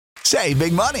Save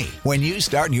big money when you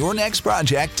start your next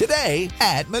project today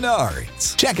at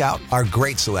Menards. Check out our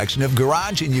great selection of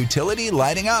garage and utility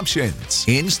lighting options.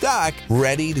 In stock,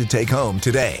 ready to take home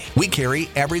today. We carry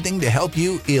everything to help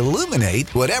you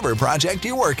illuminate whatever project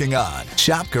you're working on.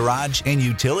 Shop garage and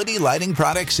utility lighting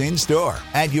products in store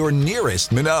at your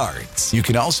nearest Menards. You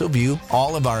can also view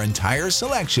all of our entire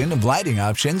selection of lighting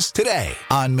options today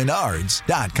on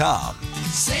Menards.com.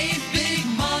 Save big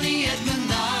money at Menards.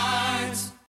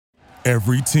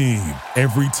 Every team,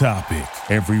 every topic,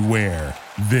 everywhere.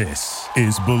 This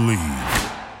is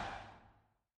Believe.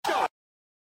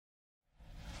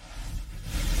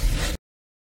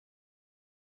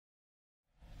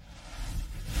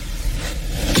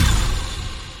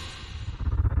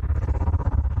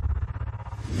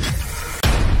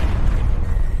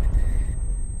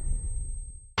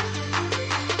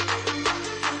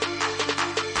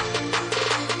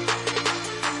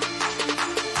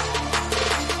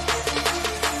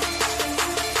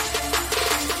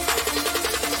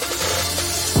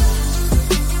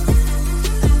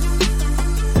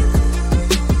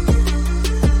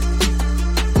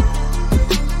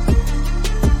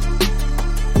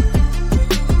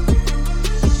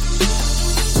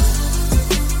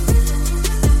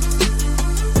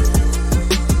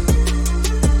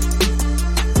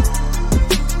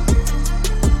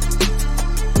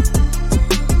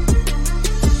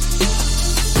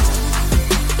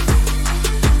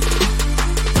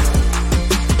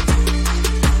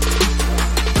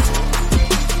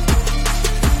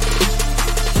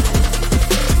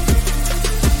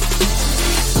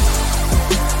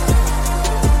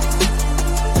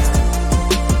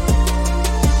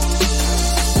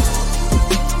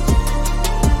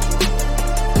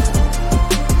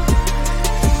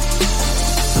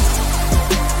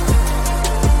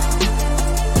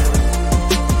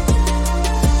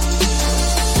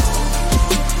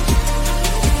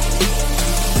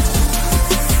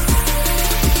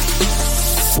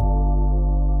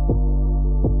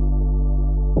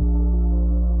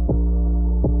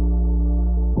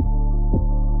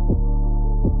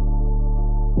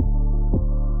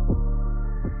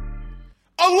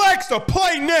 Alexa,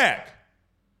 play Nick.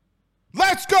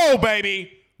 Let's go,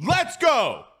 baby. Let's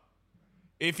go.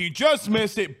 If you just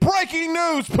missed it, breaking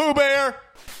news, Pooh Bear.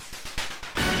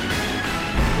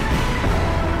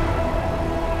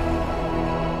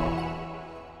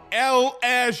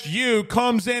 LSU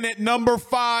comes in at number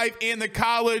 5 in the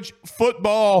college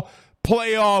football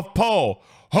playoff poll.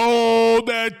 Hold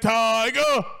that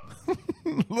tiger.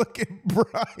 Look at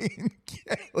Brian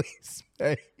Kelly's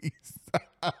face.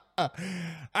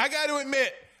 I got to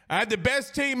admit, I had the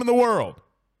best team in the world.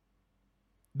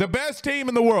 The best team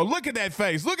in the world. Look at that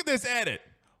face. Look at this edit.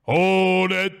 Hold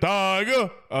that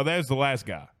tiger. Oh, there's the last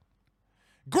guy.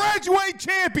 Graduate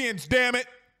champions, damn it.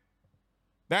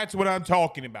 That's what I'm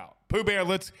talking about. Pooh Bear,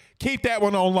 let's keep that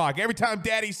one on lock. Every time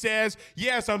Daddy says,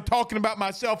 yes, I'm talking about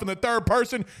myself in the third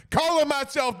person, calling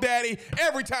myself Daddy.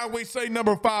 Every time we say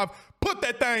number 5, put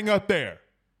that thing up there.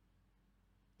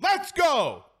 Let's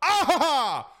go.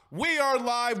 Ah! We are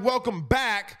live. Welcome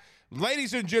back.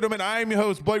 Ladies and gentlemen, I am your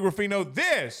host, Blake Ruffino.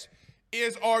 This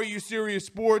is Are You Serious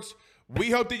Sports.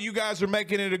 We hope that you guys are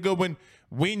making it a good one.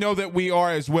 We know that we are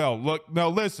as well. Look, now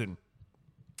listen.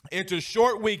 It's a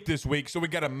short week this week, so we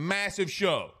got a massive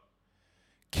show.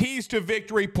 Keys to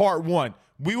Victory Part 1.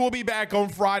 We will be back on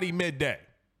Friday midday.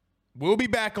 We'll be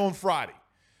back on Friday.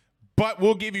 But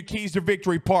we'll give you Keys to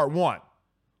Victory Part 1.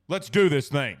 Let's do this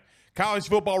thing. College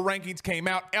football rankings came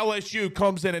out. LSU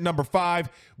comes in at number 5.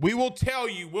 We will tell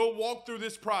you. We'll walk through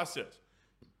this process.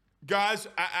 Guys,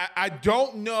 I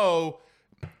don't know.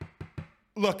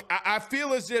 Look, I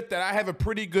feel as if that I have a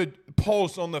pretty good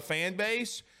pulse on the fan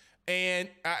base. And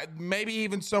maybe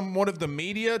even somewhat of the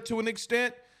media to an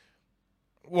extent.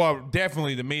 Well,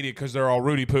 definitely the media because they're all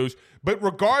Rudy Poos. But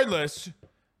regardless,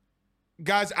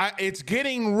 guys, it's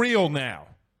getting real now,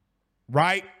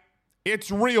 right?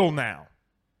 It's real now.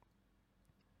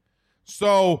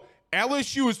 So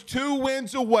LSU is 2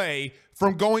 wins away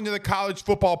from going to the college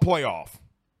football playoff.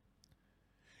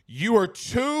 You are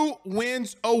 2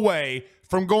 wins away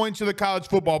from going to the college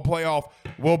football playoff.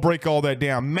 We'll break all that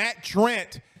down. Matt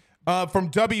Trent from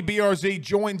WBRZ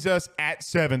joins us at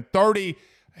 7:30.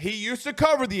 He used to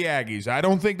cover the Aggies. I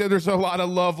don't think that there's a lot of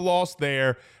love lost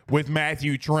there with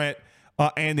Matthew Trent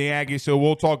and the Aggies, so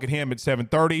we'll talk at him at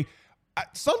 7:30.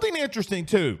 Something interesting,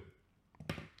 too.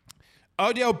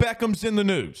 Odell Beckham's in the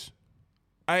news.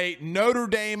 A Notre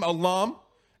Dame alum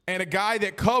and a guy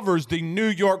that covers the New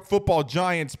York Football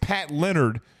Giants, Pat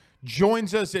Leonard,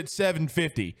 joins us at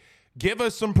 7:50. Give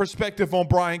us some perspective on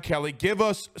Brian Kelly. Give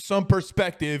us some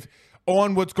perspective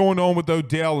on what's going on with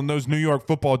Odell and those New York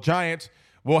Football Giants.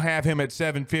 We'll have him at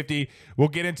 7:50. We'll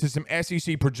get into some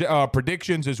SEC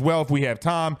predictions as well if we have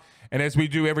time. And as we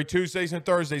do every Tuesdays and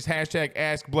Thursdays, hashtag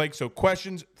Ask Blake. So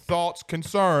questions, thoughts,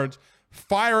 concerns,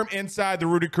 fire them inside the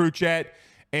Rudy Crew chat,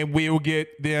 and we'll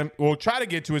get them. We'll try to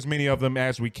get to as many of them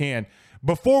as we can.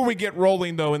 Before we get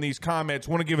rolling, though, in these comments,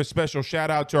 I want to give a special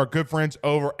shout-out to our good friends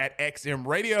over at XM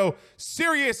Radio,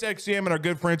 Sirius XM, and our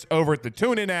good friends over at the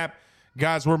TuneIn app.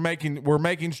 Guys, we're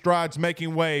making strides,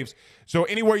 making waves. So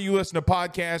anywhere you listen to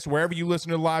podcasts, wherever you listen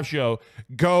to the live show,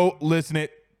 go listen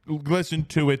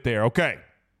to it there. Okay.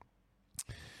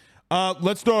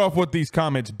 Let's start off with these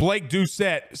comments. Blake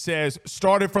Doucette says,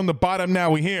 started from the bottom, now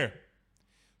we here.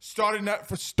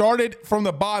 Started from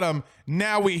the bottom,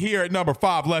 now we here at number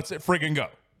 5. Let's friggin' go.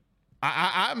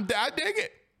 I dig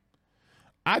it.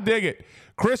 I dig it.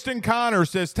 Kristen Connor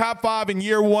says, top 5 in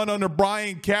year 1 under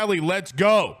Brian Kelly. Let's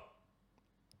go.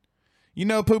 You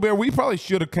know, Pooh Bear, we probably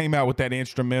should have came out with that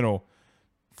instrumental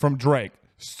from Drake.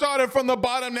 Started from the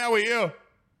bottom, now we here.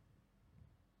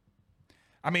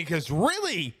 I mean, because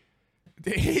really,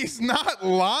 he's not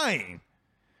lying.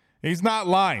 He's not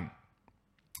lying.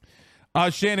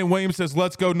 Shannon Williams says,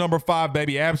 let's go number 5,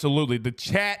 baby. Absolutely. The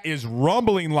chat is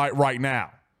rumbling like right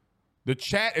now. The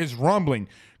chat is rumbling.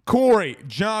 Corey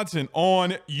Johnson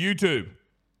on YouTube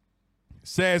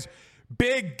says,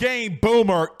 big game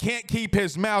boomer can't keep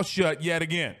his mouth shut yet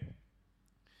again.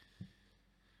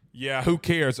 Yeah, who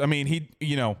cares? I mean,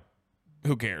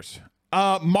 who cares?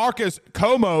 Marcus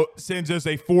Como sends us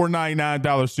a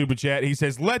 $4.99 super chat. He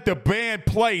says, let the band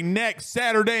play next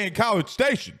Saturday in College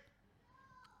Station.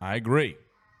 I agree.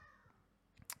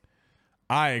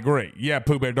 Yeah,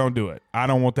 Pooh Bear, don't do it. I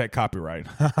don't want that copyright.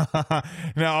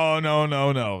 No.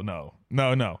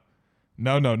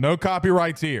 No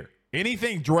copyrights here.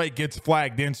 Anything Drake gets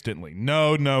flagged instantly.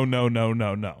 No.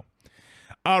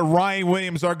 Ryan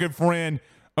Williams, our good friend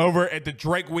over at the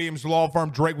Drake Williams Law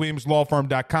Firm,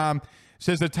 drakewilliamslawfirm.com,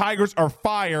 says the Tigers are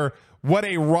fire. What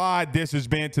a ride this has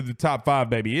been to the top 5,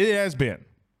 baby. It has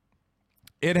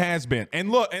been.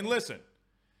 And look, and listen.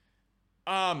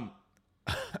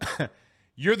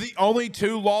 You're the only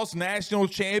 2-loss national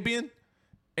champion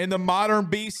in the modern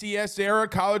BCS era,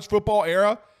 college football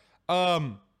era.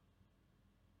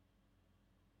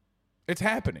 It's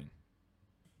happening.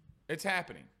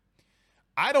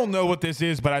 I don't know what this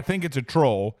is, but I think it's a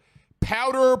troll.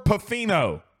 Powder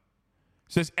Pafino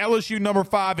says LSU number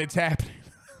 5. It's happening.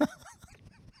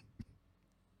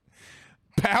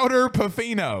 Powder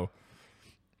Pafino.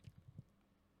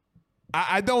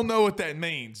 I don't know what that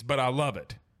means, but I love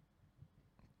it.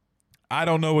 I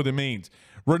don't know what it means.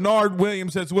 Renard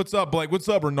Williams says, what's up, Blake? What's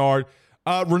up, Renard?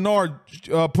 Renard,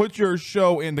 put your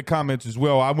show in the comments as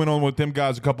well. I went on with them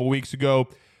guys a couple weeks ago.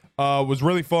 Was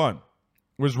really fun.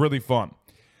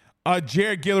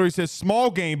 Jared Guillory says,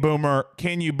 small game boomer,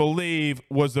 can you believe,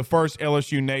 was the first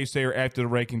LSU naysayer after the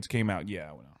rankings came out?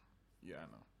 Yeah, I know.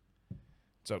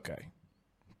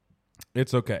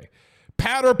 It's okay.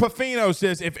 Powder Pafino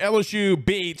says, if LSU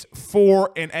beats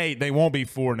 4-8, they won't be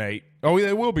 4-8. Oh,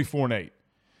 they will be 4-8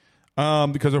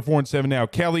 because they're 4-7 now.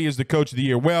 Kelly is the coach of the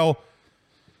year. Well,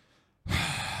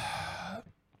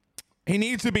 he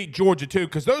needs to beat Georgia too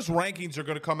because those rankings are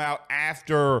going to come out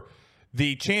after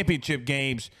the championship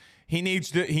games. He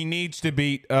needs to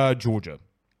beat Georgia.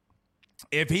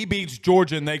 If he beats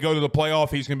Georgia and they go to the playoff,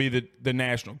 he's going to be the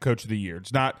national coach of the year.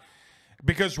 It's not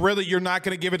because really you're not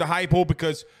going to give it to Heupel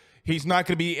because he's not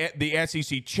going to be the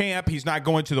SEC champ. He's not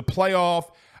going to the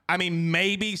playoff. I mean,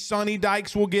 maybe Sonny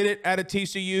Dykes will get it out of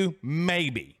TCU.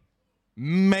 Maybe.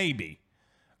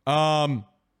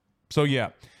 So, yeah.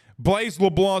 Blaise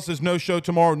LeBlanc says no show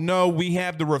tomorrow. No, we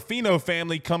have the Ruffino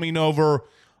family coming over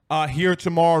here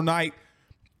tomorrow night.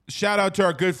 Shout out to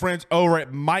our good friends over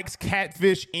at Mike's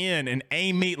Catfish Inn in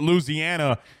Amite,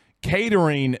 Louisiana,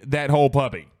 catering that whole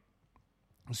puppy.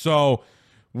 So,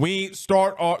 we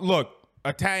start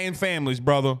Italian families,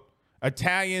 brother.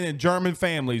 Italian and German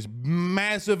families.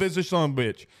 Massive as a son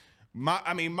bitch.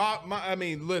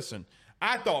 Listen.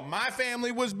 I thought my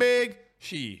family was big.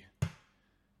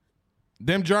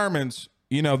 Them Germans,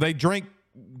 they drink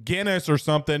Guinness or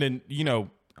something and,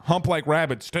 hump like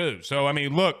rabbits too. So,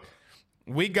 look,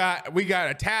 we got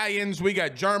Italians, we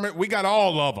got German, we got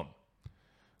all of them.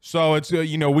 So it's,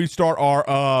 we start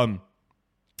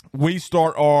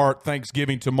our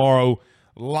Thanksgiving tomorrow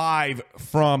live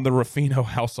from the Ruffino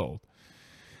household.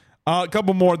 A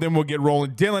couple more, then we'll get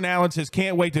rolling. Dylan Allen says,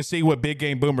 can't wait to see what Big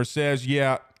Game Boomer says.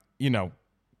 Yeah,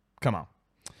 come on.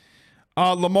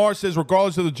 Lamar says,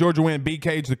 regardless of the Georgia win,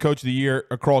 BK's the coach of the year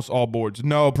across all boards.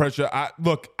 No pressure.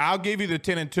 I'll give you the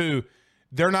 10-2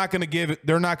 they're not going to give it.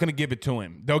 They're not going to give it to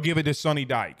him. They'll give it to Sonny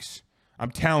Dykes.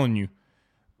 I'm telling you,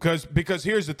 because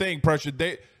here's the thing, Pressure.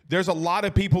 There's a lot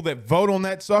of people that vote on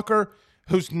that sucker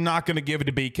who's not going to give it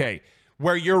to BK.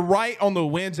 Where you're right on the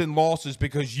wins and losses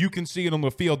because you can see it on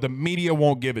the field. The media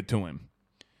won't give it to him.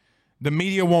 The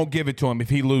media won't give it to him if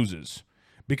he loses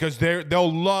because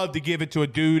they'll love to give it to a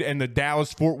dude in the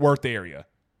Dallas-Fort Worth area.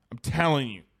 I'm telling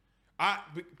you.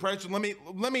 Pressure, let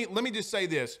me just say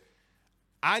this.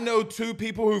 I know two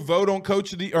people who vote on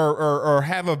Coach of the or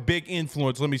have a big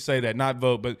influence. Let me say that, not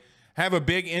vote, but have a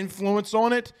big influence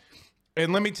on it.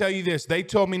 And let me tell you this. They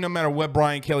told me no matter what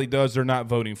Brian Kelly does, they're not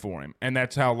voting for him. And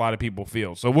that's how a lot of people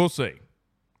feel. So we'll see.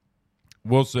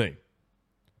 We'll see.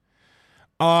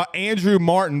 Andrew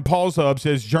Martin, Paul's Hub,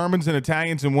 says Germans and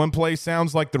Italians in one place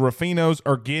sounds like the Ruffinos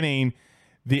are getting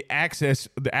the Axis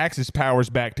powers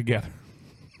back together.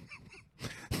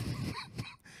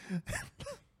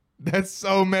 That's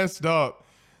so messed up.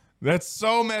 That's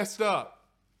so messed up.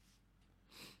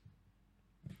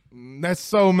 That's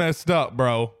so messed up,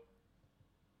 bro.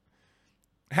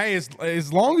 Hey,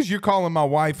 as long as you're calling my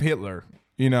wife Hitler,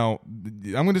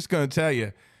 I'm just going to tell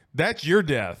you, that's your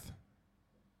death.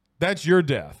 That's your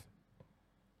death.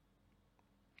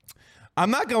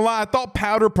 I'm not going to lie. I thought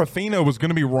Powder Perfino was going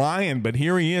to be Ryan, but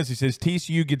here he is. He says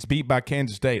TCU gets beat by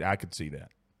Kansas State. I could see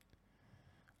that.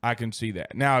 I can see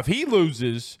that. Now, if he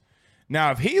loses,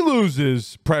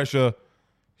 Pressure,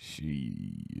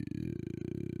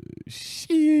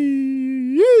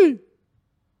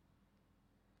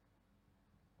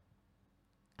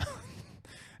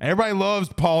 everybody loves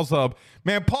Paul's Hub.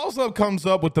 Man, Paul's Hub comes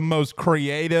up with the most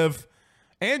creative.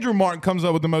 Andrew Martin comes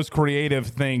up with the most creative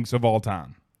things of all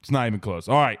time. It's not even close.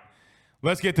 All right,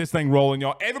 let's get this thing rolling,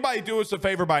 y'all. Everybody do us a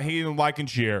favor by hitting like and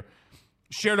share.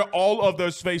 Share to all of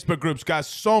those Facebook groups. Guys,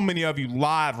 so many of you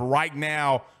live right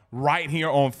now, right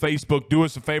here on Facebook. Do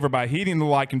us a favor by hitting the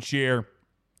like and share.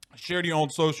 Share to your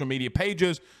own social media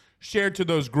pages. Share to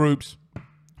those groups,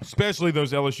 especially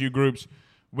those LSU groups.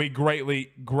 We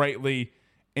greatly, greatly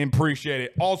appreciate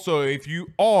it. Also, if you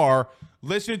are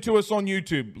listening to us on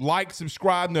YouTube, like,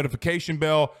 subscribe, notification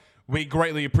bell. We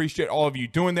greatly appreciate all of you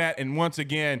doing that. And once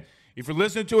again, if you're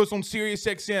listening to us on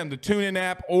SiriusXM, the TuneIn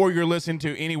app, or you're listening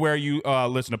to anywhere you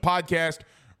listen to podcasts,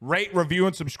 rate, review,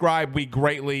 and subscribe. We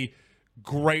greatly,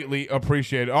 greatly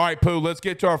appreciate it. All right, Pooh, let's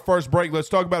get to our first break. Let's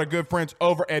talk about our good friends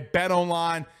over at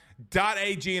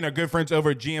BetOnline.ag and our good friends over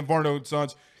at GM Varno &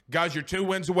 Sons. Guys, you're 2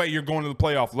 wins away. You're going to the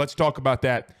playoff. Let's talk about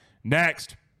that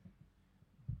next.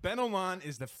 BetOnline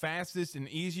is the fastest and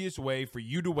easiest way for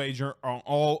you to wager on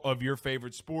all of your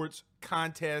favorite sports,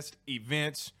 contests,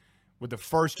 events, with the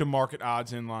first-to-market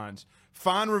odds and lines.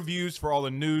 Find reviews for all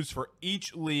the news for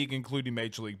each league, including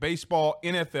Major League Baseball,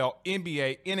 NFL,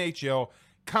 NBA, NHL,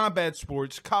 combat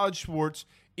sports, college sports,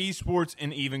 esports,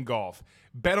 and even golf.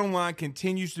 BetOnline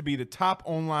continues to be the top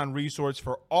online resource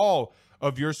for all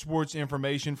of your sports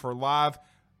information for live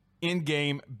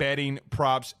in-game betting,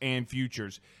 props, and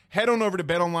futures. Head on over to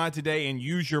BetOnline today and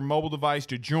use your mobile device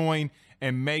to join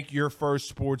and make your first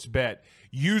sports bet.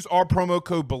 Use our promo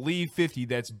code BELIEVE50,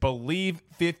 that's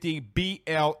BELIEVE50,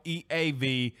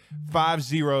 BLEAV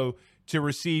 50, to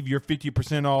receive your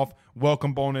 50% off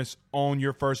welcome bonus on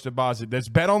your first deposit. That's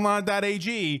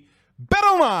betonline.ag,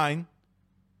 betonline.ag.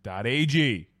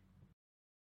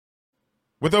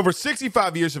 With over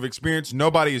 65 years of experience,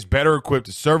 nobody is better equipped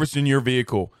to service in your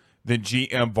vehicle than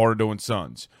GM Varno &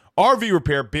 Sons. RV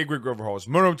repair, big rig overhauls,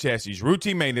 motorhome chassis,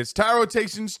 routine maintenance, tire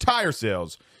rotations, tire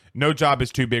sales. No job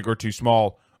is too big or too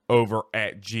small over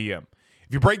at GM.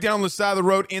 If you break down on the side of the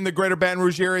road in the greater Baton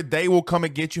Rouge area, they will come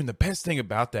and get you. And the best thing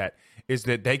about that is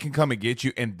that they can come and get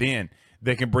you, and then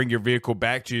they can bring your vehicle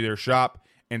back to their shop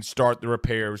and start the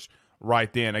repairs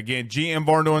right then. Again, GM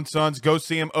Varno & Sons. Go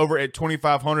see them over at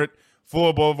 2500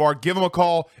 Fuller Boulevard. Give them a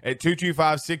call at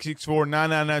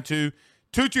 225-664-9992.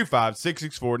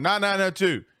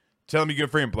 225-664-9992. Tell them your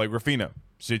good friend Blake Ruffino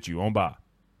sent you on by.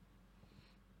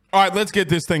 All right, let's get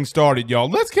this thing started, y'all.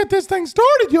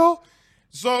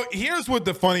 So here's what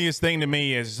the funniest thing to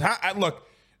me is. Look,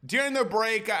 during the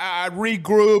break, I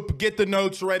regroup, get the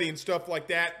notes ready and stuff like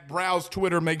that. Browse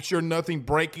Twitter, make sure nothing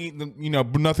breaking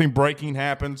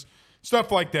happens. Stuff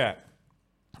like that.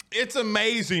 It's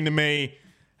amazing to me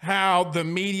how the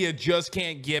media just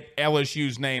can't get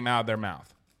LSU's name out of their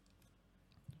mouth.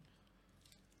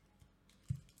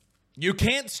 You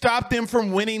can't stop them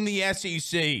from winning the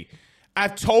SEC.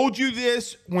 I've told you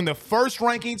this when the first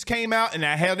rankings came out and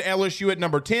I had LSU at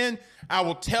number 10. I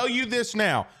will tell you this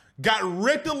now. Got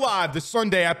ripped alive the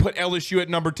Sunday I put LSU at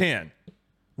number 10.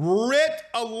 Ripped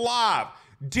alive.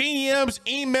 DMs,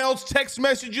 emails, text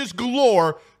messages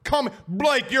galore.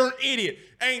 Blake, you're an idiot.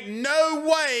 Ain't no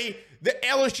way that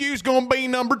LSU's going to be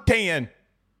number 10.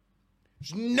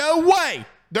 There's no way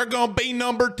they're going to be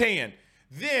number 10.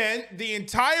 Then the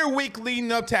entire week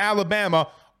leading up to Alabama,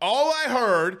 all I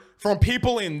heard from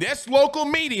people in this local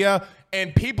media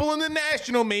and people in the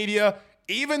national media,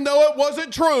 even though it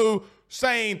wasn't true,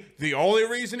 saying the only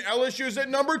reason LSU's at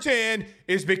number 10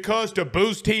 is because to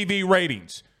boost TV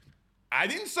ratings. I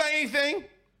didn't say anything.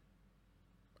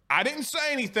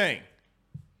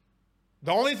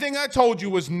 The only thing I told you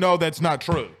was no, that's not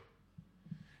true.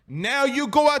 Now you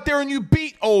go out there and you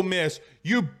beat Ole Miss.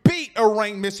 You beat a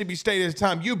ranked Mississippi State at the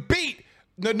time. You beat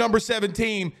the number 7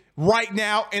 team right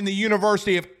now in the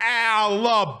University of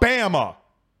Alabama.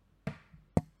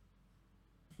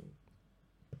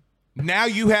 Now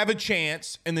you have a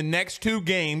chance in the next 2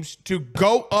 games to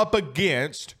go up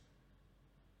against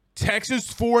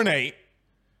Texas 4-8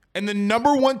 and the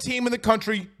number 1 team in the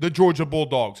country, the Georgia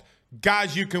Bulldogs.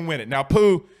 Guys, you can win it. Now,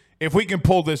 Pooh, if we can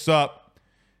pull this up,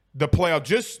 the playoff,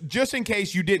 just in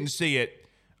case you didn't see it.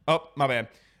 Oh, my bad.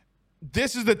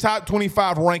 This is the top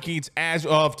 25 rankings as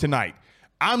of tonight.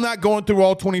 I'm not going through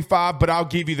all 25, but I'll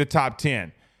give you the top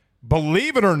 10.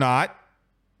 Believe it or not,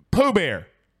 Pooh Bear,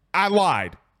 I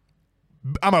lied.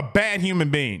 I'm a bad human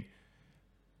being.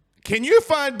 Can you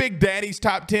find Big Daddy's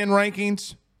top 10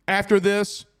 rankings after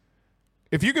this?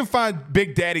 If you can find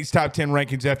Big Daddy's top 10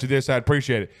 rankings after this, I'd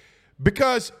appreciate it.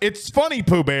 Because it's funny,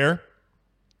 Pooh Bear.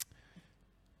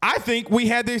 I think we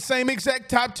had the same exact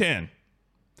top 10.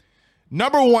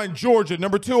 Number 1, Georgia.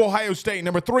 Number 2, Ohio State.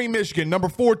 Number 3, Michigan. Number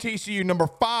 4, TCU. Number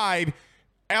 5,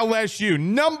 LSU.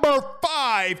 Number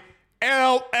 5,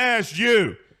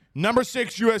 LSU. Number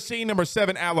 6, USC. Number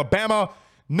 7, Alabama.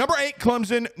 Number 8,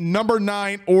 Clemson. Number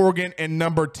 9, Oregon. And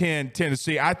number 10,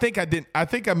 Tennessee. I think I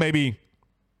maybe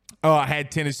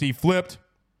had Tennessee flipped.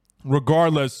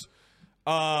 Regardless,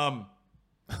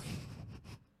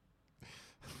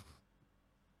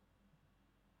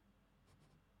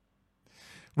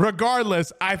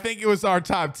 I think it was our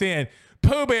top 10.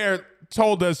 Pooh Bear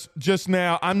told us just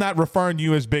now, I'm not referring to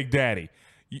you as Big Daddy.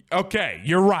 Okay,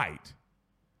 you're right.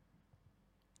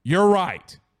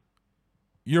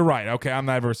 Okay, I'm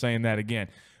never saying that again.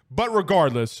 But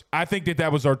regardless, I think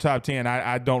that was our top 10.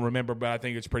 I don't remember, but I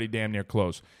think it's pretty damn near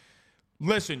close.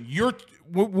 Listen,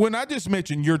 when I just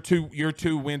mentioned you're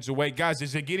two wins away, guys,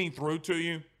 is it getting through to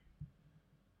you?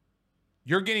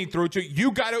 You're getting through to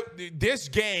you. This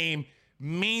game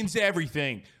means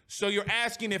everything. So you're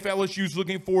asking if LSU's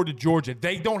looking forward to Georgia.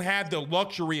 They don't have the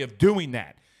luxury of doing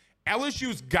that.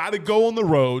 LSU's got to go on the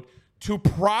road to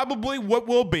probably what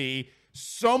will be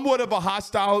somewhat of a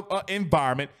hostile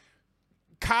environment.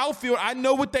 Kyle Field, I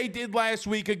know what they did last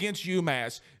week against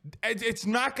UMass. It's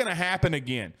not going to happen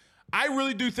again. I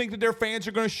really do think that their fans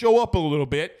are going to show up a little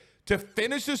bit to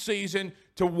finish the season,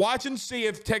 to watch and see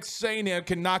if Texas A&M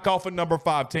can knock off a number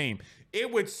 5 team.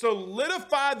 It would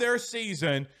solidify their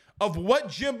season of what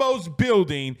Jimbo's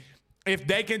building if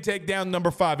they can take down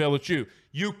number 5 LSU.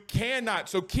 You cannot.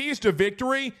 So keys to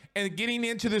victory and getting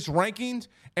into this rankings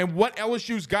and what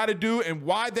LSU's got to do and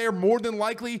why they're more than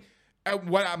likely,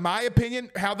 my opinion,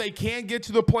 how they can get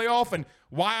to the playoff and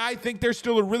why I think they're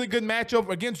still a really good matchup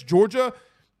against Georgia.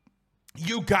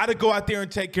 You got to go out there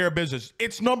and take care of business.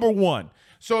 It's number 1.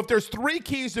 So if there's 3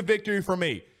 keys to victory for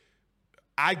me,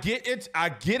 I get it's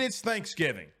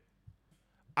Thanksgiving.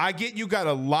 I get you got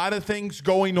a lot of things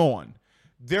going on.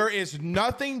 There is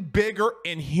nothing bigger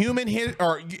in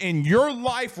in your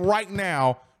life right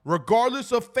now,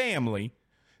 regardless of family.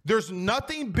 There's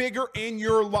nothing bigger in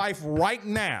your life right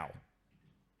now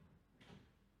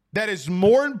that is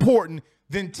more important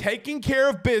than taking care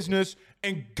of business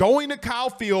and going to Kyle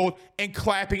Field and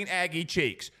clapping Aggie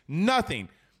cheeks. Nothing.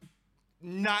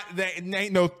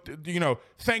 Ain't no,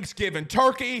 Thanksgiving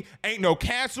turkey, ain't no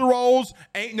casseroles,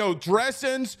 ain't no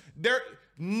dressings.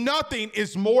 Nothing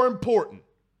is more important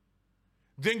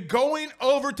than going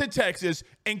over to Texas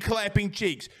and clapping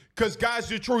cheeks. Because, guys,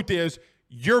 the truth is,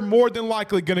 you're more than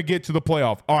likely going to get to the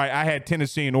playoff. All right, I had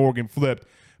Tennessee and Oregon flipped.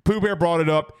 Pooh Bear brought it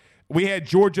up. We had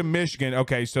Georgia, Michigan.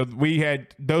 Okay, so we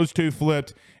had those 2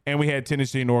 flipped, and we had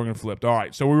Tennessee and Oregon flipped. All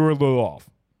right, so we were a little off.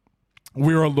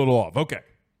 Okay.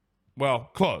 Well,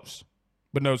 close,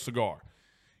 but no cigar.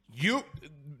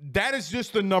 That is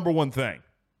just the number 1 thing.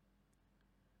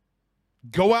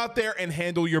 Go out there and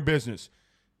handle your business.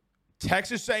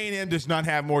 Texas A&M does not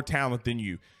have more talent than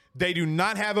you. They do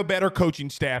not have a better coaching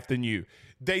staff than you.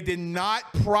 They did not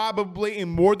probably and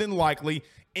more than likely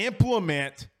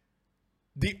implement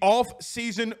the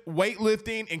off-season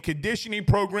weightlifting and conditioning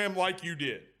program like you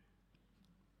did.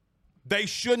 They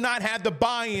should not have the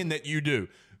buy-in that you do.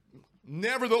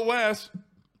 Nevertheless,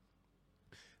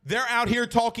 they're out here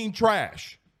talking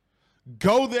trash.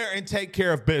 Go there and take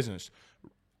care of business.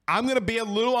 I'm going to be a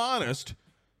little honest.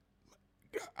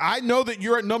 I know that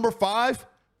you're at number 5.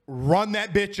 Run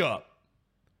that bitch up.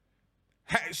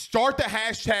 Start the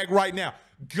hashtag right now.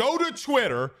 Go to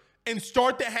Twitter and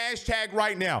start the hashtag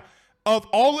right now. Of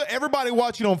everybody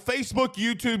watching on Facebook,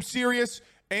 YouTube, Sirius,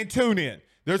 and TuneIn,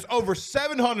 there's over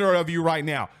 700 of you right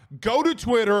now. Go to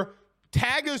Twitter,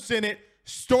 tag us in it,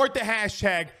 start the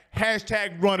hashtag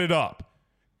run it up.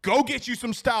 Go get you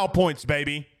some style points,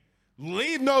 baby.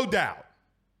 Leave no doubt.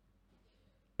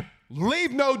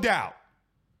 Leave no doubt.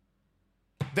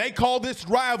 They call this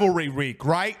rivalry week,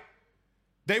 right?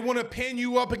 They want to pin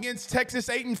you up against Texas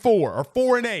 8-4 or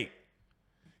 4-8.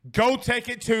 Go take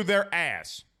it to their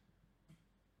ass.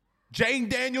 Jayden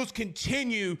Daniels,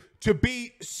 continue to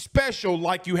be special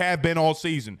like you have been all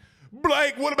season.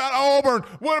 Blake, what about Auburn?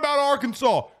 What about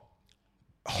Arkansas?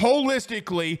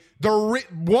 Holistically,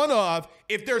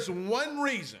 if there's one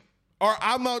reason, or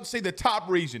I'm not say the top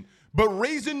reason, but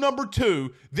reason number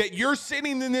 2 that you're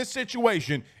sitting in this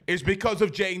situation is because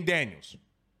of Jayden Daniels.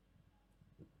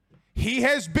 He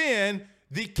has been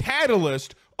the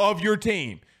catalyst of your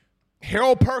team.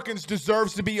 Harold Perkins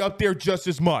deserves to be up there just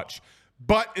as much.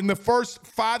 But in the first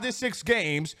 5 to 6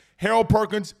 games, Harold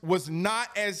Perkins was not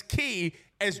as key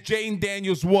as Jayden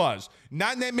Daniels was.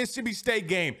 Not in that Mississippi State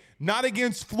game. Not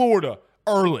against Florida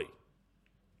early.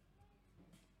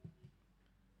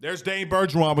 There's Dane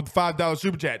Bergeron with the $5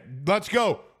 super chat. Let's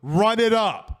go. Run it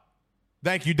up.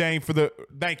 Thank you, Dane, for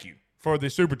the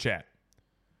super chat.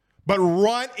 But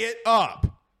run it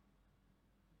up.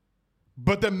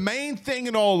 But the main thing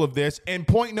in all of this, and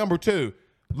point number 2,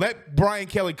 let Brian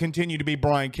Kelly continue to be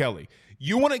Brian Kelly.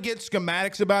 You want to get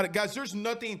schematics about it? Guys, there's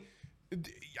nothing.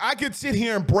 I could sit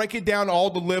here and break it down all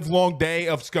the live long day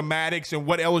of schematics and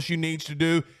what LSU needs to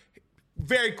do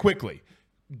very quickly.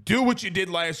 Do what you did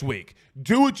last week.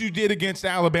 Do what you did against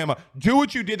Alabama. Do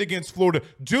what you did against Florida.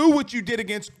 Do what you did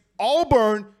against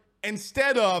Auburn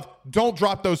instead of don't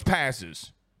drop those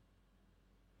passes.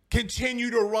 Continue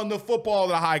to run the football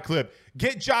at a high clip.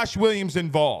 Get Josh Williams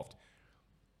involved.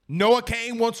 Noah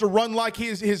Cain wants to run like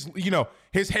his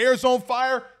hair's on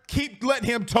fire. Keep letting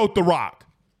him tote the rock.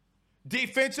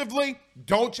 Defensively,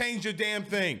 don't change a damn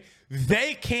thing.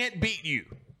 They can't beat you.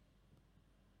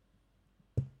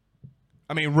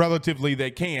 I mean, relatively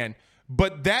they can.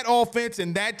 But that offense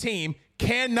and that team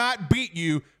cannot beat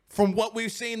you from what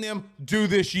we've seen them do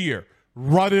this year.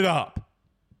 Run it up.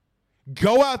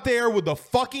 Go out there with the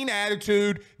fucking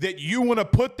attitude that you want to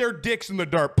put their dicks in the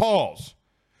dirt. Pause.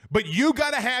 But you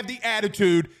got to have the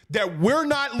attitude that we're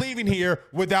not leaving here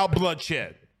without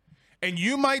bloodshed. And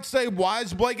you might say, why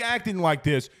is Blake acting like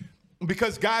this?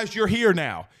 Because, guys, you're here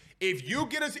now. If you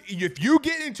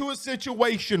get into a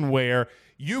situation where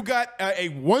you got a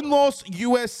one-loss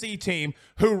USC team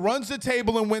who runs the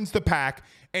table and wins the pack,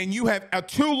 and you have a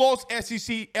 2-loss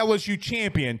SEC LSU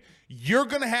champion, you're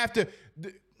going to have to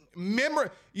remember,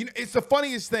 it's the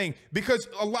funniest thing because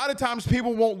a lot of times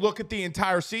people won't look at the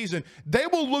entire season. They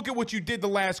will look at what you did the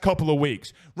last couple of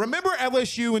weeks. Remember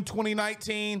LSU in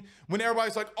 2019 when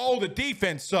everybody's like, oh, the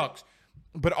defense sucks.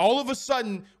 But all of a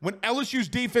sudden, when LSU's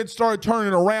defense started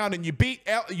turning around and you beat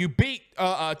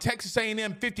Texas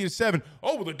A&M 50-7,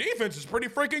 oh, well, the defense is pretty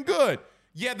freaking good.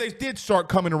 Yeah, they did start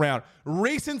coming around.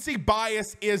 Recency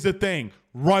bias is a thing.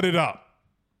 Run it up.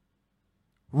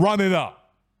 Run it up.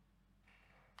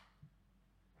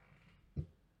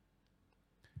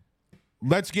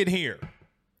 Let's get here.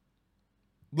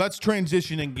 Let's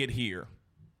transition and get here.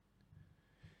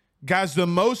 Guys, the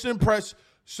most impressive.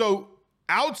 So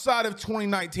outside of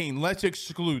 2019, let's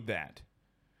exclude that.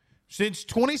 Since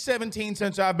 2017,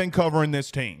 since I've been covering this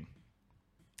team,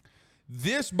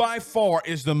 this by far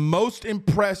is the most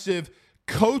impressive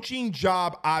coaching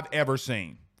job I've ever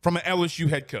seen from an LSU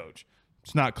head coach.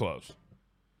 It's not close.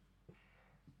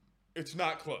 It's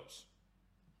not close.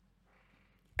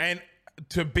 And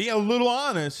to be a little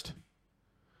honest,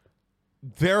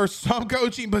 there are some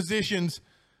coaching positions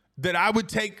that I would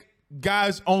take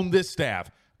guys on this staff.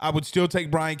 I would still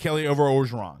take Brian Kelly over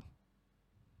Orgeron.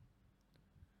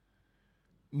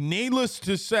 Needless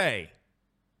to say,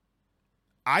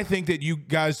 I think that you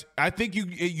guys,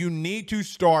 you need to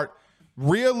start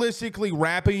realistically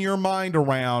wrapping your mind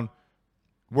around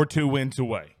we're 2 wins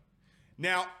away.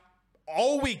 Now,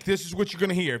 all week, this is what you're going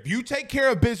to hear. If you take care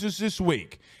of business this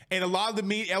week, and a lot of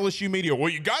the LSU media, well,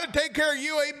 you got to take care of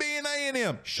UAB and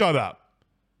A&M. Shut up.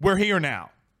 We're here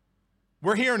now.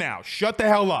 We're here now. Shut the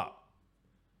hell up.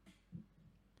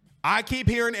 I keep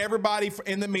hearing everybody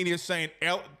in the media saying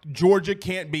Georgia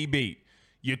can't be beat.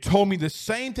 You told me the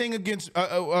same thing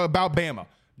about Bama.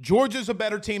 Georgia's a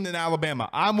better team than Alabama.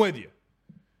 I'm with you.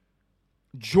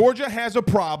 Georgia has a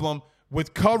problem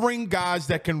with covering guys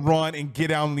that can run and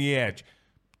get out on the edge.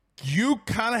 You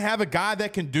kind of have a guy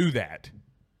that can do that.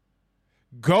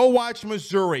 Go watch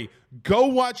Missouri. Go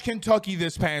watch Kentucky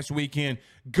this past weekend.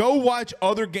 Go watch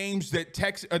other games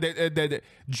that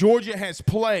Georgia has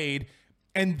played,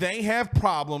 and they have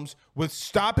problems with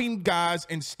stopping guys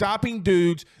and stopping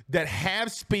dudes that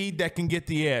have speed that can get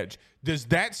the edge. Does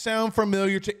that sound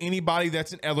familiar to anybody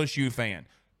that's an LSU fan?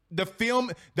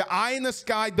 The eye in the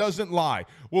sky doesn't lie.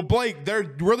 Well, Blake,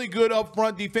 they're really good up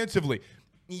front defensively.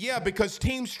 Yeah, because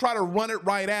teams try to run it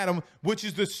right at them, which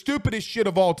is the stupidest shit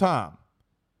of all time.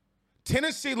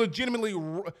 Tennessee legitimately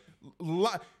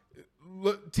lined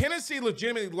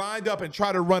up and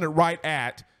tried to run it right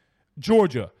at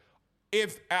Georgia.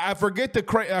 If I forget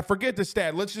the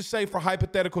stat, let's just say for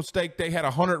hypothetical sake, they had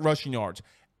 100 rushing yards.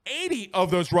 80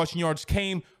 of those rushing yards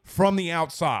came from the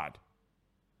outside.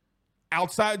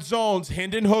 Outside zones,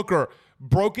 Hendon Hooker,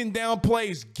 broken down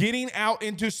plays, getting out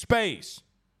into space.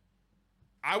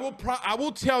 I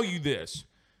will tell you this.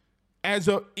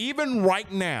 Even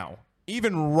right now,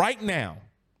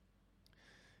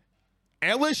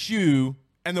 LSU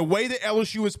and the way that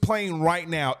LSU is playing right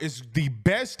now is the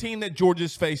best team that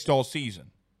Georgia's faced all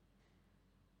season.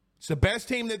 It's the best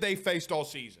team that they faced all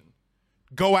season.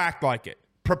 Go act like it.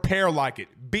 Prepare like it.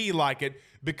 Be like it.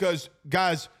 Because,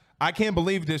 guys, I can't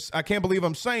believe this. I can't believe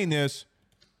I'm saying this.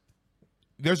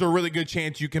 There's a really good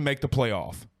chance you can make the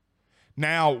playoff.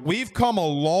 Now, we've come a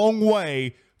long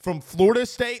way from Florida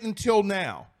State until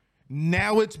now.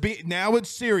 Now it's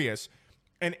serious.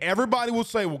 And everybody will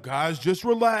say, well, guys, just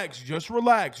relax, just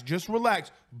relax, just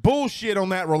relax. Bullshit on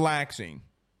that relaxing.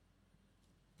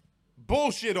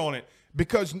 Bullshit on it,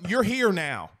 because you're here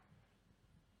now.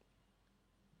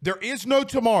 There is no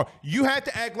tomorrow. You have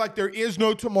to act like there is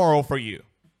no tomorrow for you.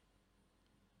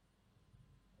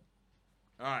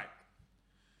 All right.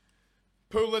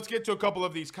 Pooh, let's get to a couple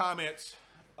of these comments.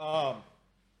 I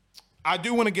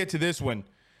do want to get to this one.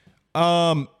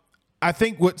 I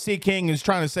think what C. King is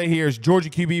trying to say here is Georgia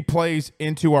QB plays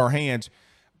into our hands.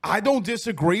 I don't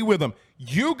disagree with him.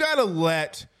 You have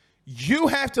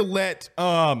to let,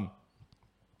 I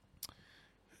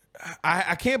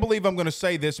can't believe I'm going to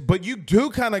say this, but you do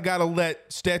kind of got to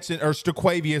let Stetson or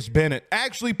Staquavius Bennett.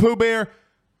 Actually, Pooh Bear,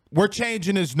 we're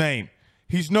changing his name.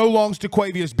 He's no longer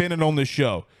Staquavius Bennett on this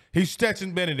show. He's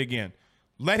Stetson Bennett again.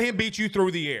 Let him beat you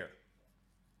through the air.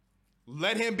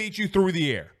 Let him beat you through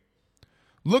the air.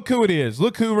 Look who it is.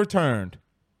 Look who returned.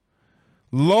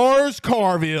 Lars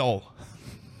Carville.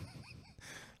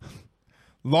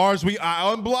 Lars,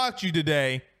 I unblocked you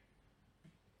today.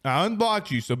 I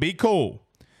unblocked you, so be cool.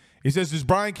 He says, does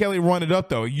Brian Kelly run it up,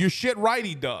 though? You're shit right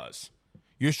he does.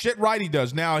 You're shit right he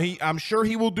does. Now, I'm sure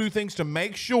he will do things to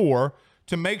make sure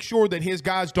that his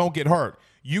guys don't get hurt.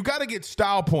 You got to get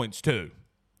style points, too.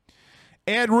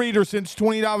 Ed Reader sends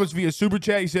 $20 via Super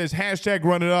Chat. He says, hashtag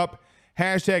run it up.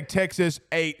 Hashtag Texas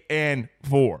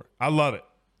 8-4. I love it.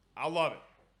 I love it.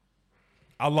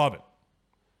 I love it.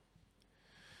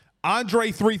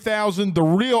 Andre 3000, the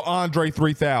real Andre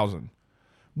 3000.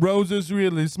 Roses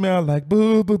really smell like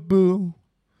boo, boo, boo.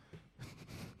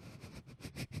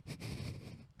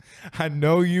 I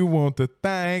know you want to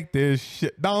thank this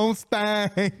shit. Don't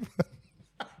stank.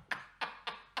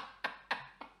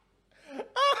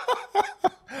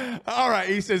 All right,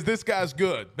 he says, this guy's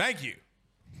good. Thank you.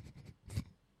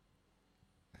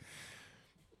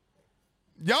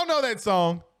 Y'all know that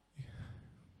song.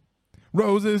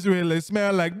 Roses really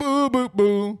smell like boo, boo,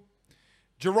 boo.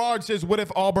 Gerard says, what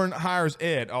if Auburn hires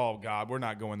Ed? Oh, God, we're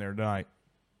not going there tonight.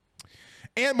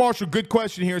 Ant Marshall, good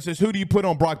question here. Says, who do you put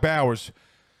on Brock Bowers?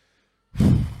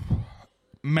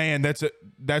 Man, that's a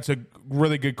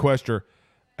really good question.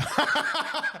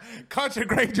 Contra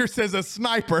Granger says a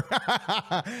sniper.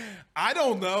 I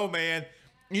don't know, man.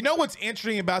 You know what's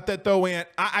interesting about that, though, Ant?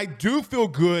 I do feel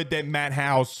good that Matt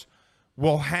House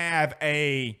will have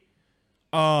a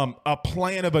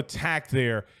plan of attack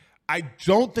there. I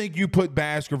don't think you put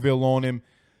Baskerville on him.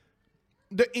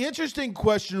 The interesting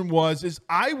question is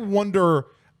I wonder,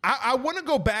 I want to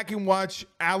go back and watch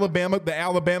the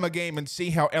Alabama game and see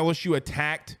how LSU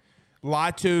attacked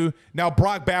Latu. Now,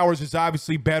 Brock Bowers is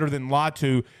obviously better than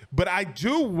Latu, but I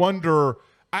do wonder,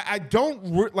 I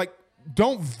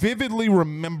don't vividly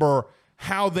remember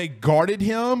how they guarded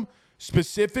him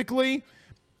specifically.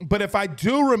 But if I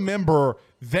do remember,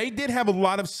 they did have a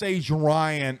lot of Sage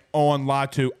Ryan on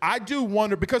Latu. I do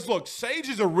wonder, because, look, Sage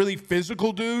is a really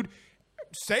physical dude.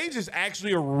 Sage is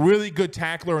actually a really good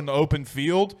tackler in the open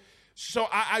field. So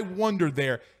I wonder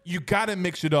there. You got to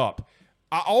mix it up.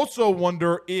 I also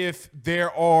wonder if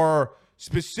there are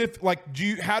specific, like,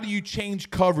 how do you change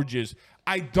coverages?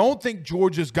 I don't think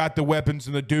Georgia's got the weapons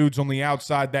and the dudes on the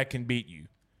outside that can beat you,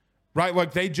 right?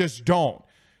 Like, they just don't.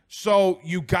 So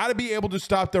you got to be able to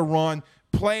stop their run,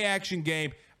 play action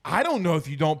game. I don't know if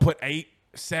you don't put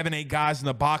 7, 8 guys in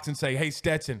the box and say, hey,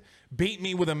 Stetson, beat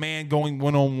me with a man going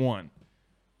one-on-one.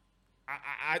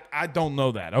 I don't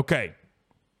know that. Okay,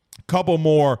 couple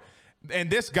more. And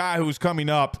this guy who's coming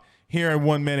up here in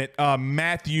 1 minute,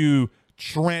 Matthew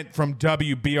Trent from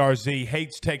WBRZ,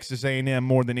 hates Texas A&M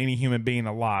more than any human being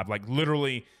alive. Like,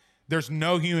 literally, there's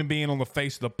no human being on the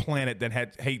face of the planet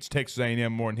that hates Texas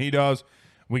A&M more than he does.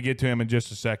 We get to him in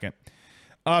just a second.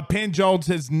 Penn Jones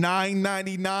says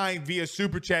 $9.99 via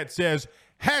Super Chat, says,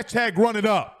 hashtag run it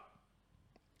up.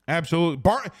 Absolutely.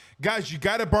 Guys, you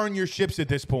got to burn your ships at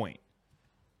this point.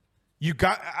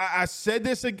 I said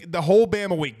this the whole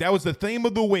Bama week. That was the theme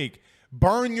of the week.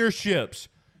 Burn your ships.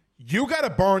 You got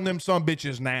to burn them some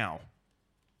bitches now.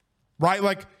 Right?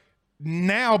 Like,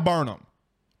 now burn them.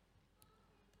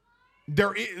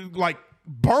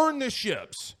 Burn the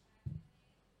ships.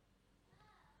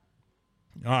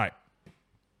 All right.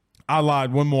 I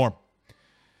lied. One more.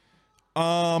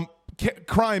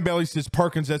 Crying Belly says,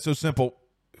 Perkins, that's so simple.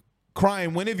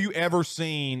 Crying, when have you ever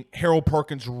seen Harold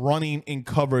Perkins running in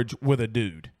coverage with a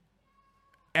dude?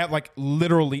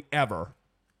 Literally ever.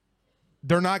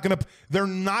 They're not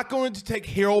going to take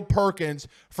Harold Perkins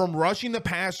from rushing the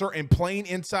passer and playing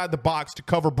inside the box to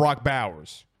cover Brock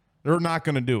Bowers. They're not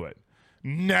going to do it.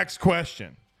 Next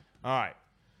question. All right.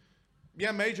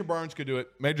 Yeah, Major Burns could do it.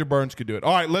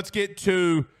 All right, let's get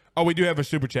to – we do have a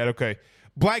Super Chat. Okay.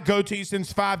 Black Goatee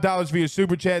sends $5 via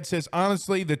Super Chat, says,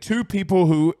 honestly, the two people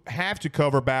who have to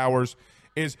cover Bowers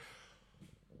is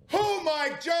who,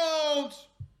 Mike Jones?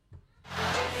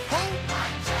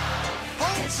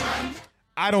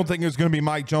 I don't think it's going to be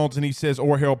Mike Jones, and he says,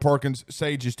 or Harold Perkins.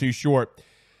 Sage is too short.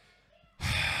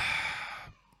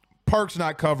 Perk's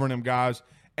not covering him, guys,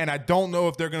 and I don't know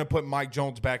if they're going to put Mike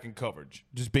Jones back in coverage,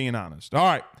 just being honest. All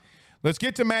right, let's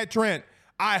get to Matt Trent.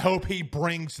 I hope he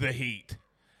brings the heat.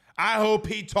 I hope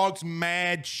he talks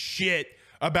mad shit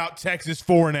about Texas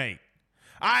 4-8.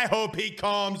 I hope he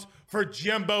comes for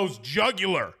Jimbo's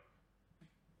jugular.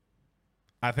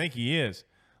 I think he is.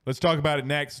 Let's talk about it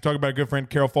next. Let's talk about our good friend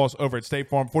Carol Foss over at State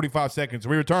Farm. 45 seconds.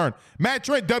 We return. Matt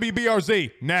Trent,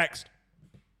 WBRZ, next.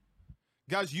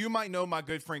 Guys, you might know my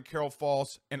good friend Carol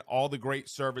Foss and all the great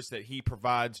service that he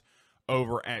provides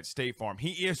over at State Farm.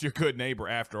 He is your good neighbor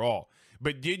after all.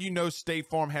 But did you know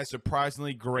State Farm has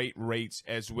surprisingly great rates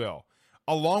as well?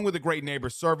 Along with the great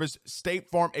neighbor service, State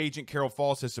Farm agent Carol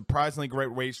Foss has surprisingly great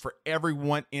rates for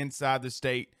everyone inside the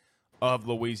state of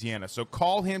Louisiana. So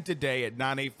call him today at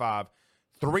 985-395-4300,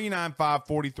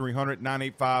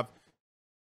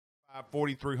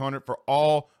 985-4300 for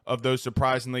all of those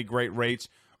surprisingly great rates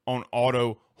on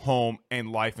auto, home,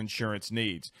 and life insurance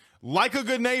needs. Like a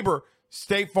good neighbor,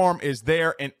 State Farm is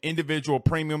there, and individual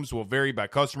premiums will vary by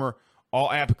customer. All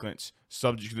applicants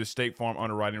subject to the State Farm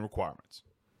underwriting requirements.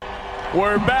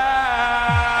 We're back.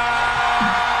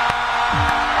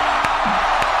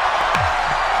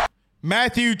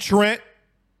 Matthew Trent,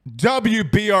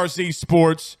 WBRZ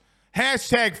Sports,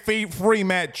 hashtag free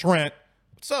Matt Trent.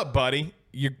 What's up, buddy?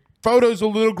 Your photo's a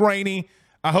little grainy.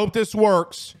 I hope this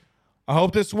works.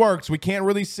 We can't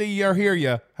really see you or hear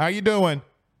you. How you doing?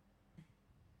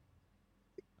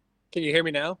 Can you hear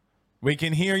me now? We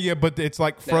can hear you, but it's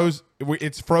like frozen.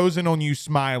 It's frozen on you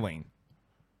smiling.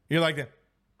 You're like that.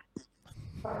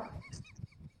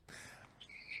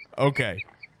 Okay.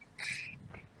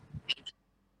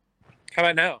 How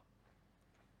about now?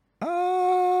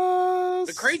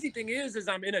 The The crazy thing is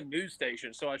I'm in a news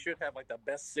station, so I should have like the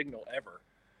best signal ever.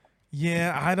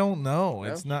 Yeah, I don't know.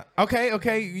 No? It's not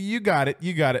okay. You got it.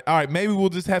 All right, maybe we'll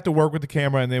just have to work with the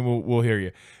camera, and then we'll hear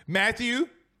you. Matthew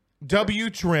W.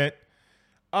 Trent.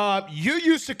 You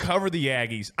used to cover the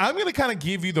Aggies. I'm going to kind of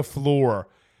give you the floor.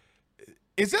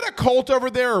 Is it a cult over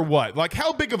there or what? Like,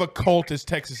 how big of a cult is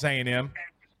Texas A&M?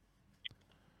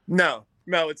 No,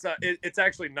 it's not. It's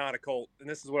actually not a cult, and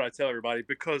this is what I tell everybody,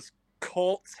 because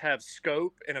cults have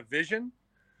scope and a vision.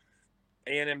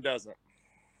 A&M doesn't.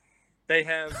 They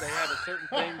have a certain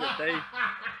thing that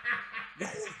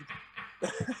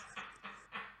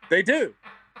they do.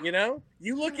 You know,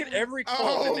 you look at every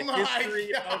cult in the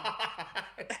history of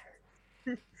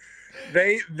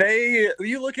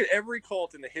you look at every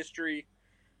cult in the history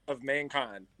of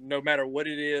mankind, no matter what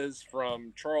it is,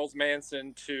 from Charles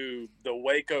Manson to the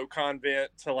Waco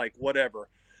convent to like whatever.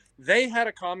 they had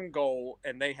a common goal,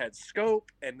 and they had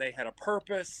scope, and they had a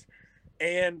purpose,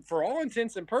 and for all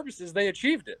intents and purposes, they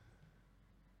achieved it.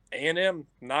 A&M,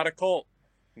 not a cult.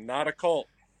 Not a cult.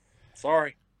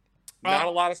 Sorry. Not a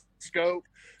lot of scope.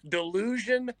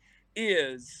 Delusion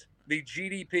is the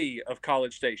GDP of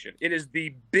College Station. It is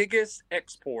the biggest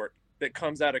export that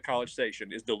comes out of College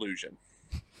Station is delusion.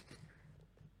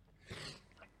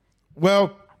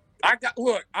 Well,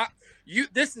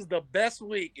 this is the best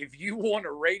week if you want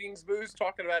a ratings boost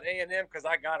talking about A&M because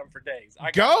I got them for days.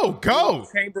 Go.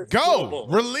 Football.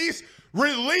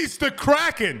 Release the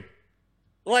Kraken.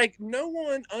 Like, no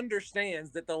one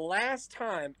understands that the last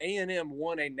time A&M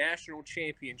won a national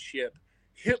championship,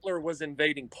 Hitler was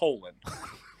invading Poland.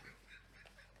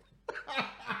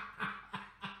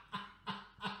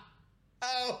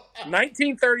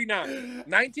 1939.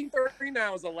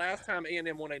 1939 was the last time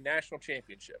A&M won a national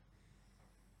championship.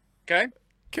 Okay?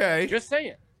 Just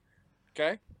saying.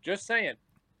 Okay? Just saying.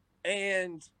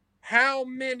 And how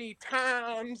many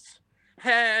times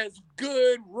has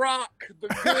Good Rock, the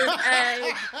Good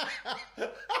Ag,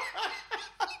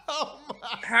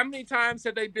 how many times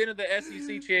have they been in the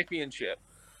SEC championship?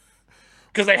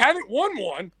 Because they haven't won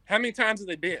one. How many times have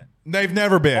they been? They've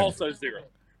never been. Also zero.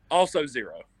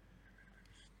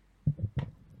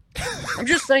 I'm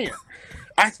just saying.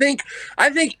 I think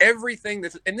everything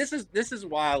that's, and this is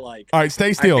why I like. All right,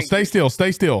 stay still.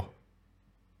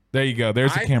 There you go.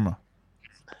 There's the camera.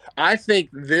 I think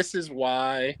this is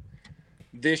why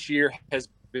this year has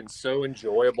been so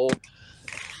enjoyable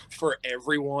for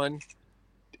everyone.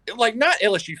 Like, not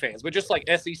LSU fans, but just like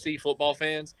SEC football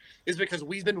fans, is because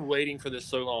we've been waiting for this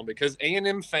so long. Because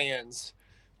A&M fans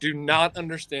do not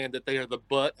understand that they are the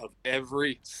butt of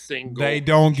every single. They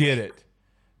don't get it.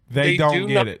 They don't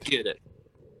get it.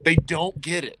 They don't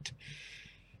get it.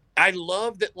 I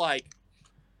love that. Like,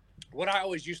 what I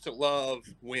always used to love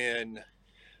when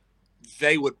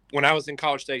I was in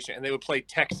College Station and they would play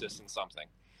Texas in something,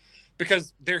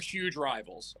 because they're huge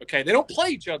rivals. Okay, they don't play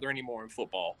each other anymore in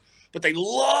football, but they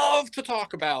love to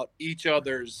talk about each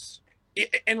other's.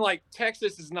 And like,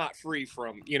 Texas is not free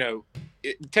from,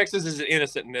 Texas isn't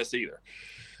innocent in this either.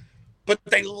 But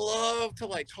they love to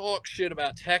like talk shit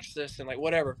about Texas and like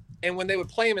whatever. And when they would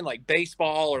play them in like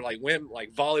baseball or like win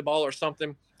like volleyball or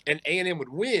something, and A&M would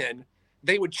win,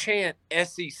 they would chant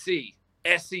SEC,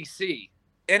 SEC.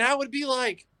 And I would be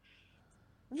like,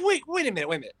 wait a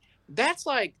minute. That's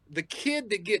like the kid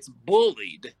that gets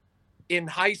bullied in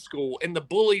high school and the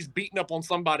bully's beating up on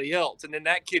somebody else. And then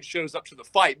that kid shows up to the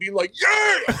fight being like,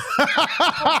 yeah,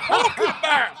 talking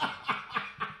about.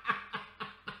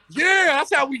 Yeah,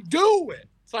 that's how we do it.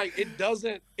 It's like, it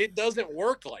doesn't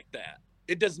work like that.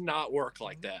 It does not work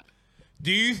like that.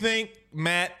 Do you think,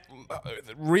 Matt,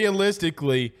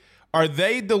 realistically, are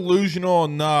they delusional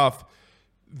enough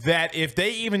that if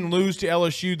they even lose to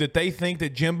LSU that they think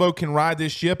that Jimbo can ride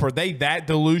this ship? Are they that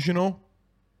delusional?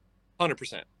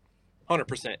 100%.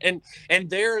 100%. And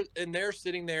they're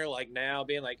sitting there like now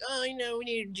being like, oh,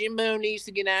 Jimbo needs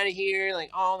to get out of here, like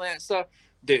all that stuff.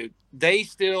 Dude, they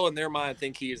still in their mind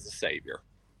think he is the savior.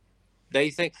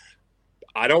 They think,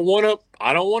 I don't want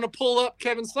to pull up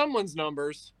Kevin Sumlin's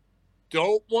numbers.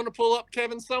 Don't want to pull up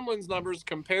Kevin Sumlin's numbers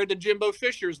compared to Jimbo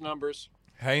Fisher's numbers.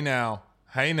 Hey now.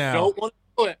 Don't want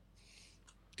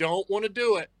to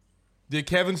do it. Did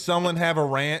Kevin Sumlin have a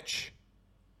ranch?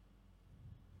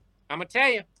 I'm going to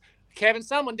tell you, Kevin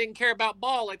Sumlin didn't care about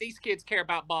ball like these kids care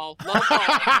about ball. Love ball.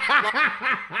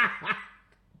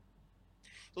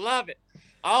 Love it.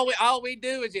 All we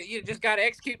do is you just got to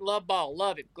execute and love ball.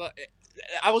 Love it.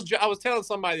 I was telling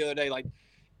somebody the other day, like,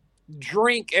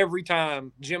 drink every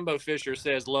time Jimbo Fisher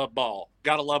says love ball.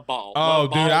 Gotta love ball. Oh,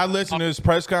 dude, I listened to his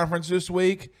press conference this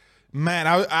week. Man,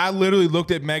 I literally looked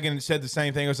at Megan and said the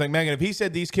same thing. I was like, Megan, if he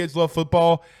said these kids love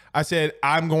football, I said,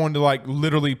 I'm going to like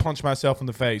literally punch myself in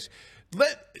the face.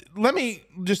 Let me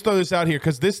just throw this out here,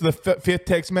 because this is the fifth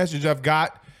text message I've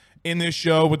got in this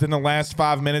show within the last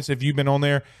 5 minutes if you've been on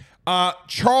there.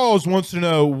 Charles wants to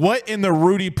know, what in the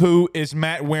Rudy Poo is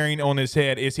Matt wearing on his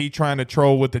head? Is he trying to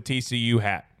troll with the TCU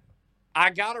hat? I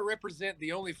got to represent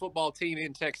the only football team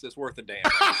in Texas worth a damn.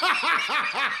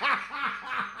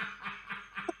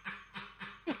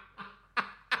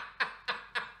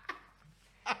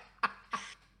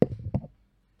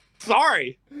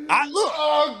 Sorry.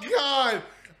 Oh, God.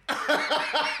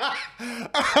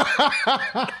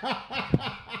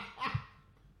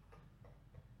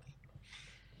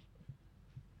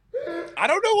 I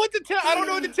don't know what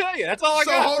to tell you. That's all I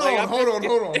got.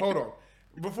 Hold on.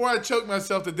 Before I choke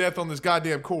myself to death on this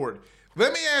goddamn cord,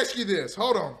 let me ask you this.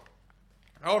 Hold on.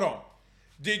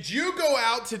 Did you go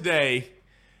out today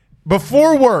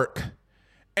before work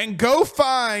and go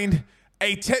find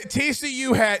a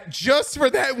TCU hat just for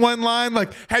that one line?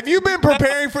 Like, have you been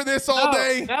preparing for this all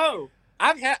day? No.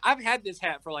 I've had this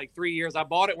hat for like 3 years. I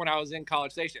bought it when I was in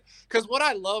College Station. Because what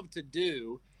I love to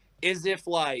do is if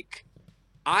like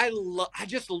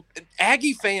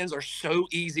Aggie fans are so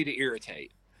easy to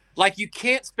irritate. Like you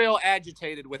can't spell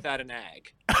agitated without an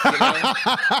ag. You know?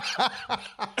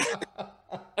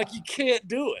 Like you can't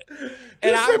do it.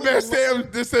 And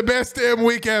This is the best damn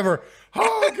week ever.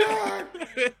 Oh God.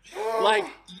 Like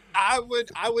I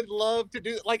would love to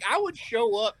do, like I would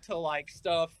show up to like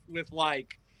stuff with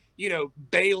like, you know,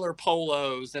 Baylor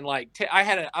polos and like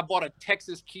I bought a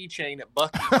Texas keychain at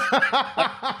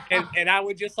Buc-ee's, and I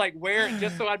would just like wear it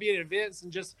just so I'd be at events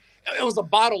and just it was a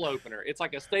bottle opener. It's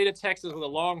like a state of Texas with a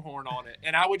Longhorn on it,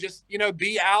 and I would just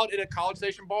be out at a College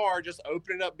Station bar just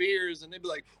opening up beers, and they'd be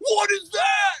like, "What is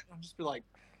that?" And I'd just be like,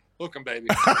 "Look 'em, baby."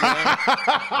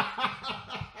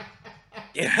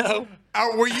 You know?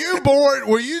 Were you born?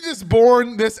 Were you just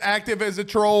born this active as a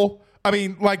troll? I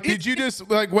mean, like, did you just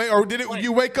like wait, or did it?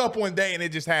 You wake up one day and it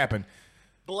just happened?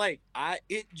 Blake, I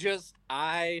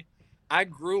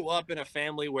grew up in a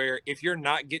family where if you're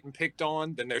not getting picked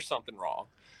on, then there's something wrong,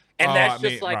 and that's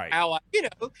just like how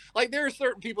like there are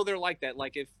certain people that are like that.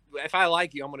 Like if I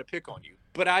like you, I'm going to pick on you.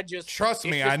 But I just trust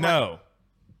me, I know.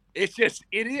 It's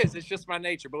just my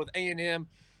nature. But with A&M,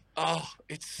 oh,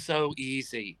 it's so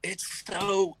easy. It's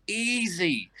so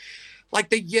easy. Like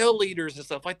the yell leaders and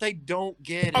stuff, like they don't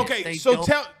get it. Okay, so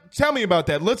tell me about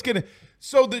that. Let's get it.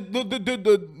 So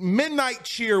the midnight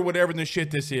cheer, whatever the shit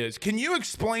this is, can you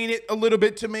explain it a little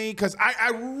bit to me? Because I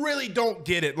really don't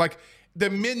get it. Like the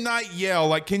midnight yell,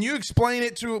 like can you explain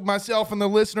it to myself and the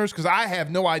listeners? Because I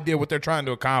have no idea what they're trying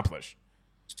to accomplish.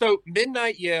 So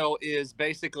midnight yell is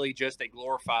basically just a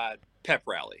glorified pep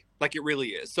rally. Like it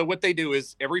really is. So what they do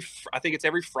is I think it's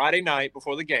every Friday night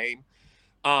before the game.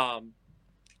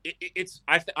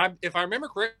 If I remember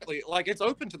correctly, like it's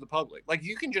open to the public. Like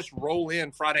you can just roll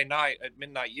in Friday night at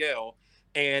midnight yell,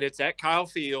 and it's at Kyle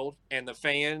Field, and the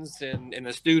fans and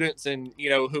the students and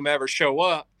whomever show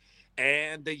up,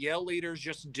 and the yell leaders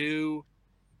just do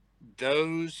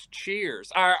those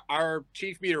cheers. Our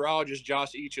chief meteorologist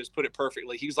Josh Eaches put it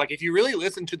perfectly. He was like, if you really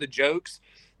listen to the jokes,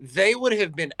 they would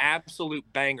have been absolute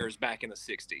bangers back in the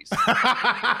 60s.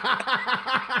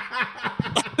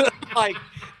 Like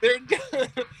they're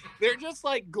just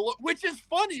like, which is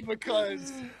funny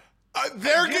because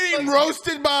they're getting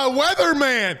roasted by a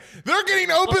weatherman. They're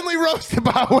getting openly roasted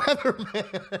by a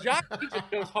weatherman. Josh Eaches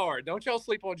goes hard. Don't y'all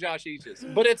sleep on Josh Eaches.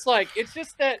 But it's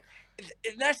just that.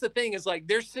 And that's the thing is like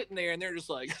they're sitting there and they're just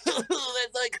like, that's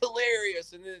like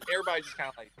hilarious, and then everybody's just kind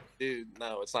of like, dude,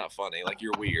 no, it's not funny. Like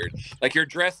you're weird. Like you're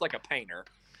dressed like a painter.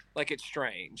 Like it's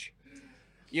strange.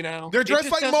 They're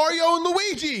dressed like Mario and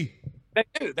Luigi. They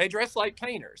do. They dress like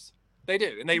painters. They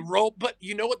do, and they roll. But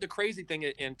you know what the crazy thing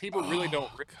is, and people really don't.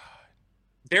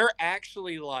 They're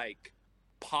actually like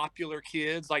popular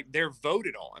kids. Like they're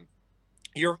voted on.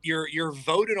 You're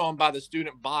voted on by the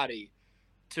student body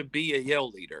to be a yell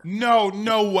leader. No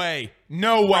way.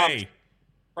 No way.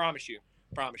 Promise you.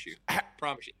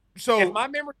 So if my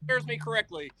memory serves me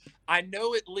correctly, I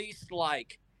know at least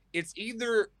like it's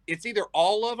either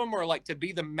all of them or like to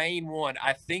be the main one.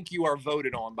 I think you are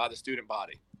voted on by the student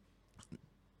body.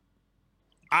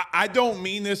 I don't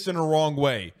mean this in a wrong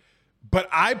way, but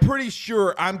I'm pretty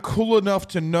sure I'm cool enough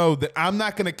to know that I'm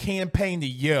not going to campaign to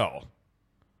yell.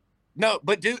 No,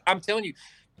 but dude, I'm telling you,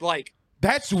 like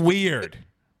that's weird.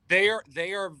 They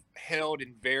are held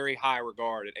in very high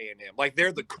regard at A&M. Like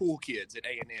they're the cool kids at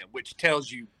A&M, which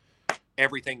tells you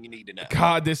everything you need to know.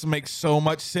 God, this makes so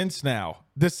much sense now.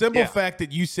 The simple fact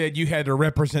that you said you had to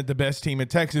represent the best team in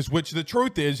Texas, which the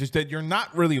truth is that you're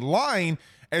not really lying,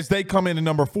 as they come in at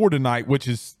number 4 tonight, which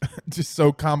is just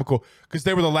so comical because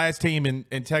they were the last team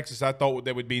in Texas. I thought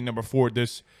they would be number 4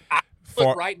 this far.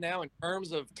 Look, right now, in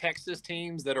terms of Texas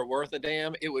teams that are worth a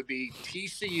damn, it would be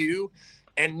TCU.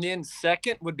 And then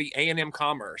second would be A&M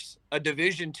Commerce, a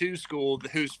Division II school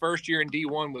whose first year in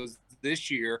D1 was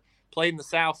this year, played in the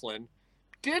Southland,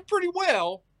 did pretty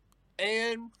well,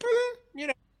 and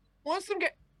won some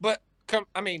games. But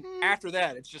after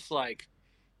that, it's just like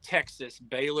Texas,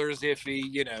 Baylor's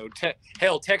iffy.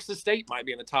 Hell, Texas State might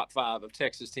be in the top 5 of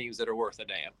Texas teams that are worth a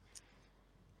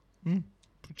damn.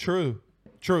 True.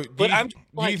 But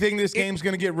do you think this game's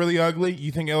going to get really ugly?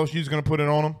 You think LSU's going to put it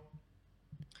on them?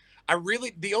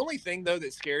 The only thing though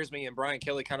that scares me, and Brian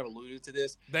Kelly kind of alluded to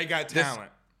this, they got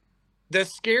talent. The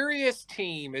scariest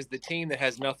team is the team that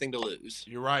has nothing to lose.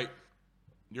 You're right.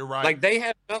 Like they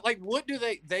have, like what do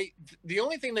they? The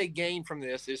only thing they gain from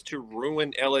this is to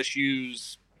ruin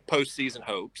LSU's postseason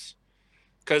hopes.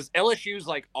 because LSU's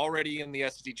like already in the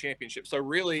SEC championship. So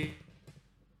really,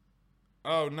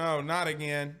 Oh no, not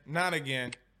again, not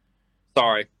again.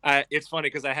 sorry, it's funny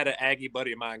because I had an Aggie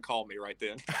buddy of mine call me right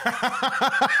then.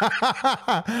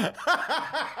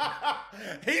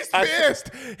 He's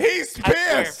pissed. He's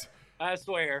pissed. I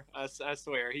swear.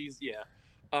 He's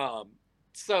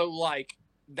So like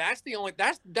that's the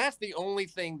only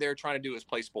thing they're trying to do is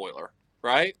play spoiler,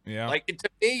 right? Yeah. Like to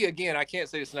me, again, I can't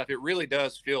say this enough. It really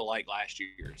does feel like last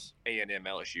year's A&M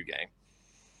LSU game.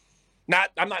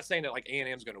 I'm not saying that like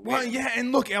A&M's going to win. Well, yeah,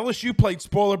 and look, LSU played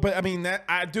spoiler, but I mean that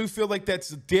I do feel like that's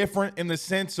different in the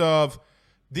sense of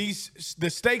the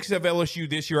stakes of LSU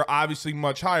this year are obviously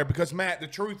much higher because Matt, the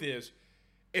truth is,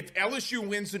 if LSU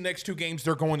wins the next 2 games,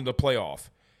 they're going to the playoff.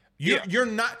 You're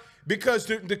not because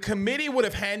the committee would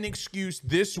have had an excuse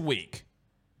this week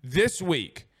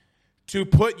to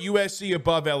put USC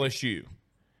above LSU.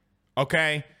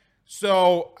 Okay,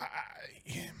 so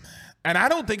and I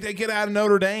don't think they get out of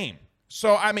Notre Dame.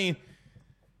 So, I mean,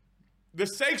 the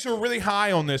stakes are really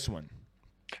high on this one.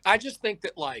 I just think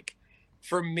that, like,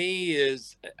 for me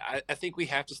I think we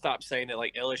have to stop saying that,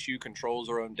 like, LSU controls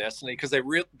their own destiny because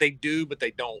they do, but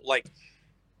they don't. Like,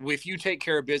 if you take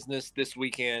care of business this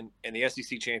weekend in the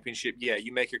SEC championship, yeah,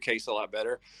 you make your case a lot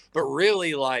better. But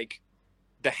really, like,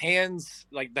 the hands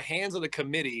of the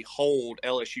committee hold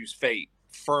LSU's fate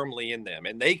firmly in them,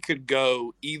 and they could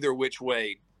go either which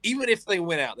way. Even if they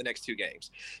win out the next 2 games,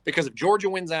 because if Georgia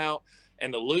wins out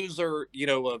and the loser,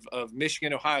 of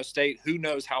Michigan, Ohio State, who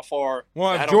knows how far.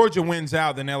 Well, if Georgia wins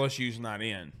out, then LSU's not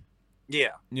in. Yeah.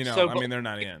 They're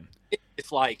not in.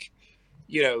 It's like,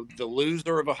 the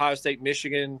loser of Ohio State,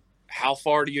 Michigan, how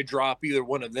far do you drop either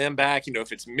one of them back?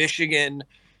 If it's Michigan,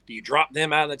 do you drop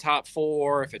them out of the top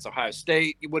 4? If it's Ohio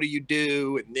State, what do you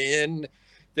do? And then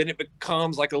it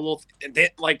becomes like a little, and then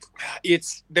like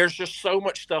there's just so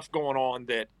much stuff going on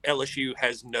that LSU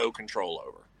has no control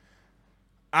over.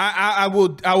 I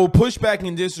will push back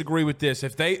and disagree with this.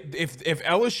 If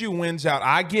LSU wins out,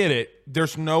 I get it.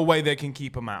 There's no way they can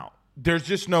keep them out. There's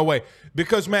just no way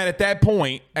because man, at that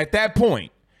point,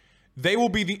 they will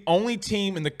be the only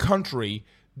team in the country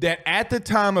that at the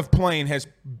time of playing has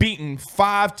beaten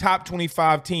 5 top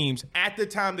 25 teams at the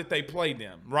time that they played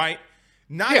them. Right.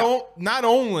 Not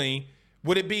only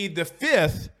would it be the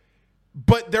 5th,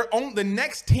 but the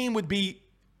next team would be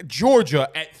Georgia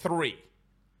at 3.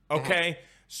 Okay?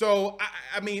 So,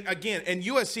 I mean, again, and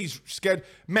USC's schedule.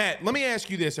 Matt, let me ask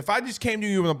you this. If I just came to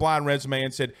you with a blind resume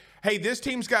and said, hey, this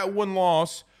team's got 1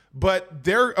 loss, but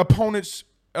their opponent's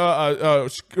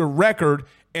record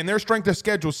and their strength of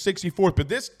schedule is 64th, but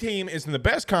this team is in the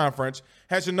best conference,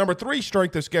 has a number 3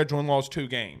 strength of schedule and lost 2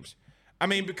 games. I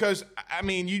mean, because,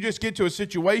 you just get to a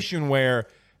situation where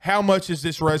how much does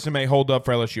this resume hold up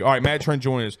for LSU? All right, Matt Trent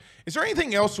joining us. Is there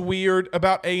anything else weird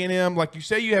about A&M? Like you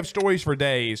say you have stories for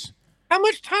days. How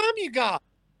much time you got?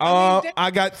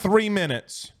 I got 3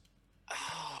 minutes.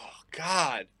 Oh,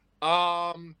 God.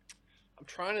 I'm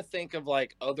trying to think of,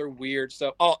 like, other weird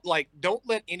stuff. Oh, like, don't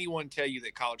let anyone tell you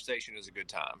that College Station is a good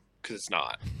time because it's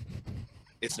not.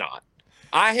 It's not.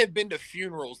 I have been to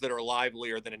funerals that are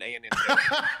livelier than an A&M game.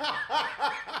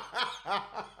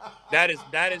 That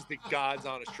is the God's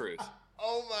honest truth.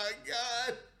 Oh my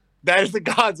God. That is the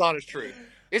God's honest truth.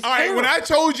 It's all right. When I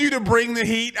told you to bring the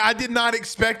heat, I did not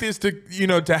expect this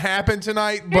to happen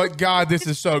tonight. But God, this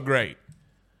is so great.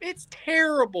 It's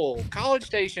terrible. College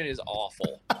Station is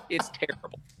awful. It's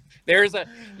terrible. There's a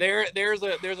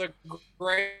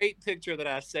great picture that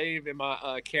I saved in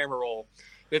my camera roll.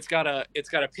 It's got a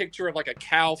picture of like a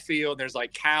cow field. There's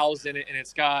like cows in it, and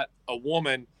it's got a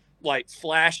woman like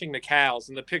flashing the cows,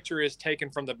 and the picture is taken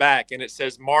from the back, and it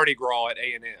says Mardi Gras at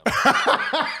A&M.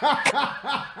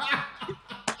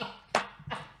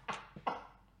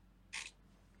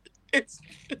 It's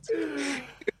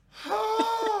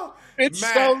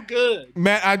Matt, so good.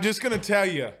 Matt, I'm just gonna tell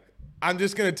you. I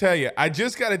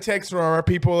just got a text from our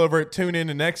people over at TuneIn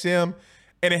and XM,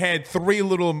 and it had 3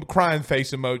 little crying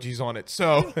face emojis on it.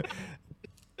 So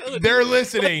they're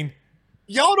listening.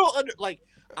 Y'all don't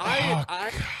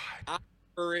I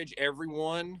encourage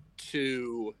everyone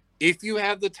to, if you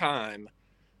have the time,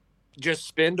 just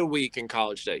spend a week in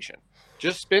College Station.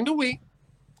 Just spend a week.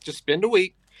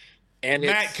 And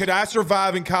Matt, could I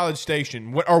survive in College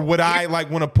Station? Or would I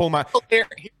want to pull my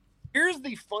Here's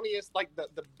the funniest, like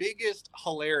the biggest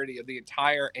hilarity of the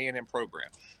entire A&M program.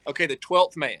 Okay, the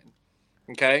 12th man.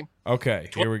 Okay,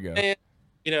 here we go. Man,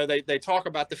 they talk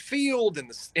about the field and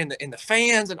the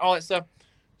fans and all that stuff.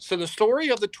 So the story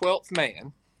of the 12th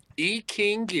man, E.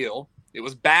 King Gill, it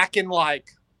was back in like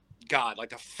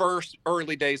the first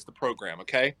early days of the program.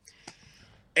 Okay,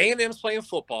 A&M's playing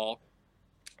football.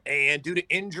 And due to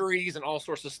injuries and all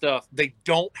sorts of stuff, they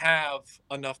don't have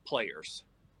enough players.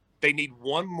 They need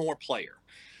one more player.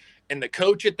 And the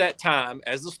coach at that time,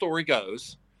 as the story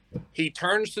goes, he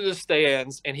turns to the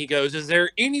stands and he goes, is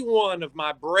there any one of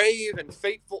my brave and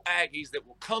faithful Aggies that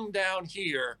will come down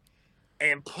here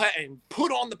and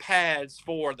put on the pads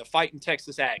for the Fighting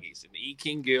Texas Aggies? And E.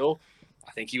 King Gill,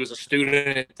 I think he was a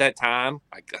student at that time,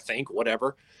 I think,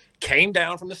 whatever, came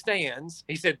down from the stands.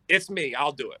 He said, it's me,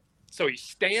 I'll do it. So he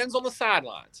stands on the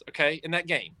sidelines, okay, in that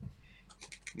game.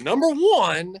 Number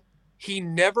one, he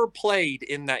never played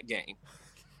in that game.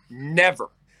 Never.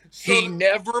 So, he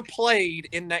never played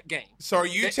in that game. So are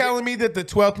you telling me that the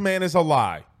 12th man is a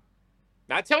lie?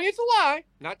 Not telling you it's a lie.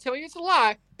 Not telling you it's a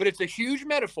lie, but it's a huge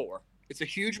metaphor. It's a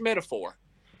huge metaphor.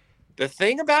 The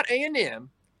thing about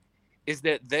A&M is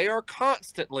that they are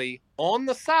constantly on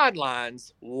the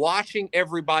sidelines watching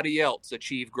everybody else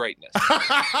achieve greatness.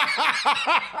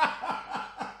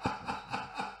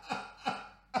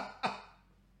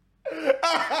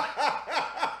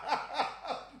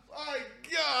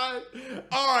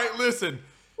 All right, listen.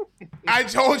 I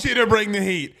told you to bring the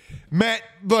heat. Matt,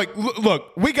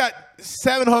 look, we got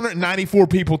 794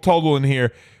 people total in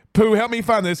here. Pooh, help me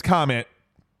find this comment.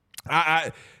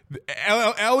 LMAO,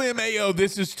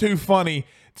 this is too funny.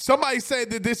 Somebody said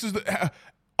that this is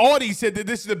Audie said that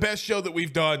this is the best show that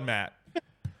we've done, Matt.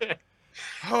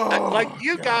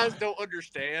 You guys don't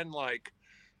understand,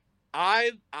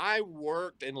 I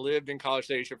worked and lived in College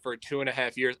Station for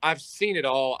 2.5 years. I've seen it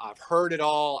all. I've heard it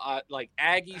all.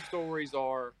 Aggie stories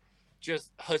are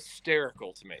just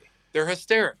hysterical to me. They're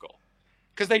hysterical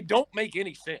because they don't make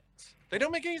any sense. They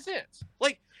don't make any sense.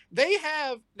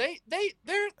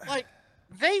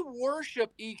 They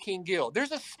worship E. King Gill.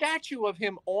 There's a statue of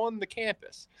him on the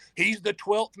campus. He's the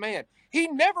 12th man. He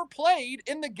never played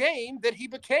in the game that he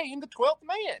became the 12th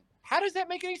man. How does that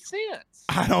make any sense?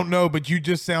 I don't know, but you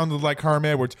just sounded like Herm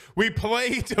Edwards. We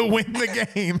play to win the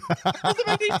game. Doesn't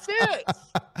make any sense.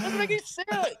 Doesn't make any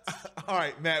sense. All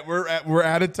right, Matt, we're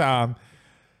out of time.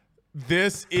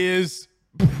 This is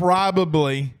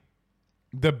probably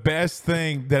the best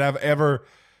thing that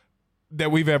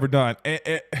we've ever done.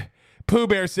 Pooh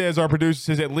Bear says, our producer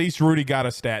says, at least Rudy got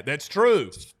a stat. That's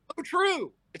true. So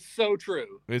true. It's so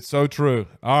true. It's so true.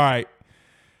 All right.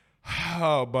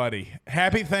 Oh, buddy.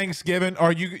 Happy Thanksgiving.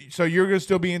 You're going to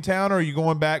still be in town, or are you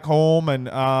going back home? And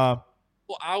Well,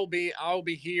 I'll be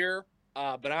here,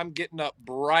 but I'm getting up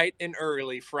bright and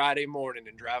early Friday morning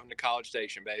and driving to College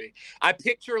Station, baby. I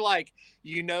picture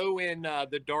in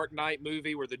the Dark Knight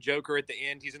movie where the Joker at the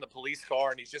end, he's in the police car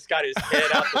and he's just got his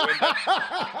head out the window.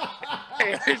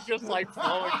 And it's just flowing.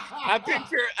 I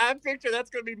picture that's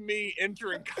going to be me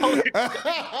entering College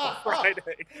Station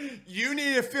Friday. You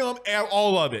need to film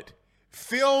all of it.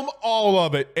 Film all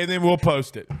of it, and then we'll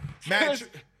post it. Matt,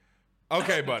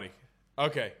 okay, buddy.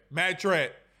 Okay, Matt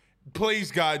Trent,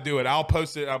 please, God, do it. I'll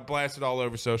post it. I'll blast it all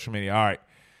over social media. All right.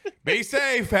 Be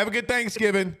safe. Have a good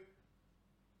Thanksgiving.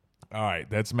 All right,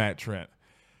 that's Matt Trent.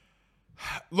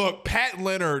 Look, Pat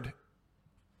Leonard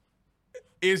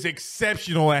is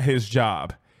exceptional at his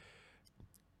job.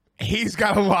 He's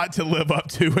got a lot to live up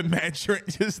to, and Matt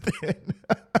Trent just did.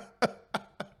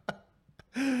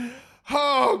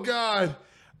 Oh, God.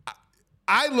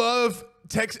 I love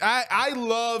I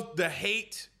love the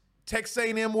hate Texas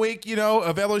A&M week,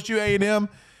 of LSU A&M.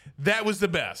 That was the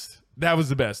best. That was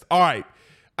the best. All right.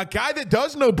 A guy that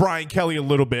does know Brian Kelly a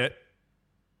little bit,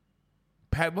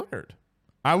 Pat Leonard.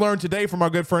 I learned today from our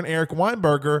good friend Eric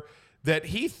Weinberger that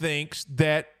he thinks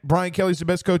that Brian Kelly's the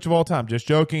best coach of all time. Just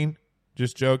joking.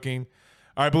 Just joking.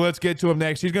 All right, but let's get to him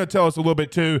next. He's going to tell us a little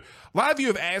bit, too. A lot of you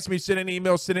have asked me, send in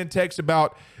emails, send in texts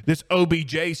about this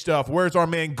OBJ stuff. Where's our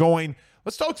man going?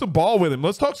 Let's talk some ball with him.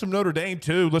 Let's talk some Notre Dame,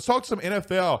 too. Let's talk some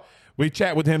NFL. We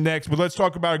chat with him next, but let's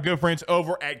talk about our good friends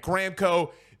over at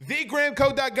Gramco,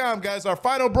 thegramco.com, guys. Our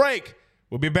final break.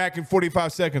 We'll be back in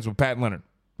 45 seconds with Pat Leonard.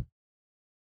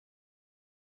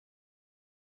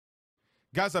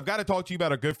 Guys, I've got to talk to you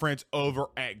about our good friends over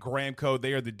at Gramco.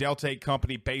 They are the Delta 8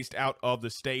 company based out of the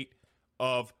state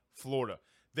of Florida.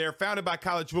 They're founded by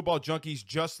college football junkies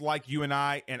just like you and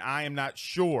I am not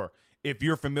sure if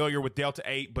you're familiar with Delta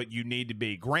 8, but you need to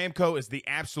be. Gramco is the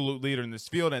absolute leader in this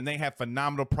field, and they have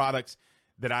phenomenal products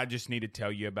that I just need to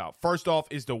tell you about. First off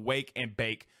is the Wake and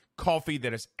Bake coffee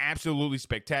that is absolutely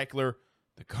spectacular.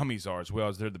 The gummies are as well,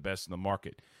 as they're the best in the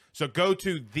market. So go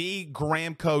to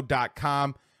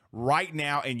thegramco.com right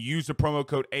now and use the promo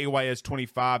code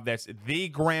AYS25. That's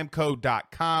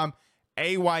thegramco.com,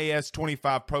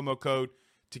 AYS25 promo code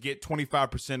to get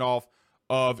 25% off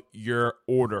of your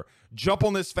order. Jump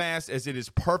on this fast as it is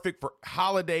perfect for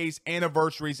holidays,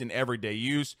 anniversaries, and everyday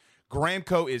use.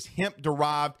 Gramco is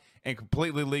hemp-derived and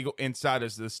completely legal inside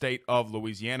of the state of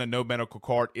Louisiana. No medical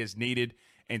card is needed,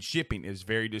 and shipping is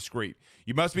very discreet.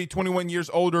 You must be 21 years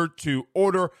older to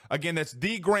order. Again, that's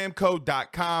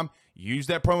thegramco.com. Use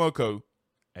that promo code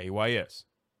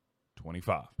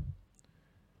AYS25.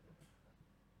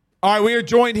 All right, we are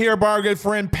joined here by our good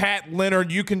friend Pat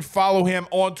Leonard. You can follow him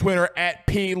on Twitter at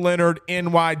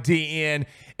PLeonardNYDN.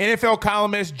 NFL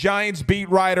columnist, Giants beat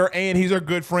writer, and he's our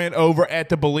good friend over at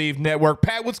the Believe Network.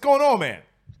 Pat, what's going on, man?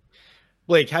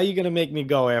 Blake, how you going to make me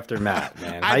go after Matt,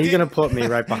 man? How you going to put me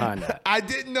right behind that? I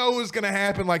didn't know it was going to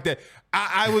happen like that.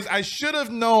 I should have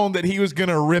known that he was going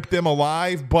to rip them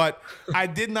alive, but I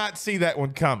did not see that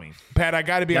one coming. Pat, I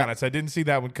got to be honest. I didn't see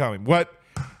that one coming.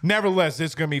 Nevertheless,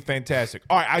 this is going to be fantastic.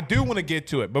 All right, I do want to get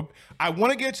to it, but I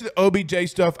want to get to the OBJ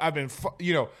stuff. I've been,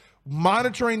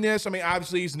 monitoring this. I mean,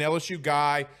 obviously, he's an LSU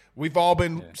guy. We've all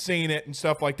been seeing it and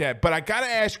stuff like that. But I got to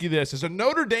ask you this. As a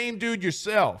Notre Dame dude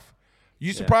yourself,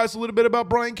 you surprised a little bit about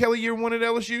Brian Kelly year one at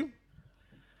LSU?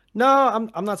 No,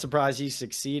 I'm not surprised he's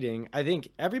succeeding. I think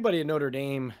everybody at Notre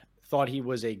Dame thought he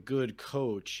was a good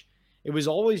coach. It was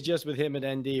always just with him at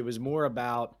ND. It was more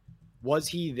about, was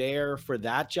he there for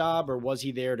that job or was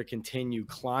he there to continue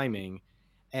climbing?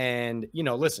 And,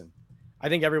 listen, I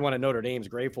think everyone at Notre Dame is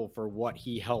grateful for what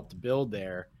he helped build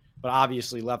there, but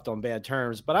obviously left on bad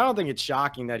terms. But I don't think it's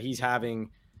shocking that he's having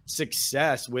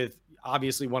success with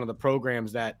obviously one of the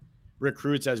programs that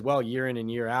recruits as well year in and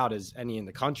year out as any in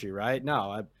the country, right?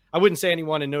 No, I wouldn't say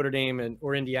anyone in Notre Dame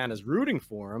or Indiana is rooting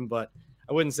for him, but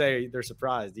I wouldn't say they're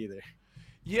surprised either.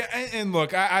 Yeah, and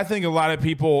look, I think a lot of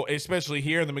people, especially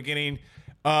here in the beginning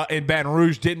in Baton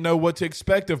Rouge, didn't know what to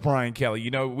expect of Brian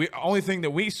Kelly. Only thing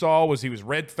that we saw was he was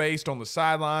red-faced on the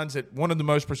sidelines at one of the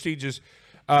most prestigious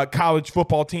college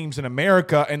football teams in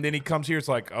America, and then he comes here, it's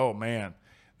like, oh, man,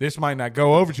 this might not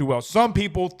go over too well. Some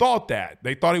people thought that.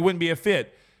 They thought he wouldn't be a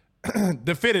fit.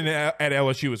 The fit at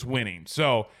LSU is winning.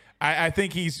 So I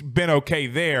think he's been okay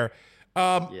there.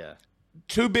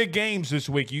 Two big games this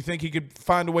week. You think he could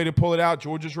find a way to pull it out?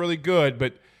 Georgia's really good,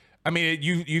 but I mean,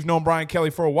 you've known Brian Kelly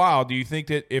for a while. Do you think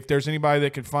that if there's anybody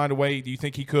that could find a way, do you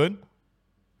think he could?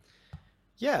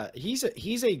 Yeah, he's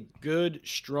a good,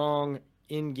 strong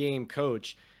in-game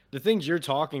coach. The things you're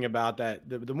talking about, that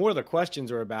the more the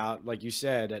questions are about, like you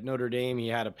said, at Notre Dame, he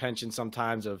had a penchant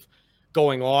sometimes of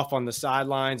going off on the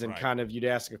sidelines and kind of you'd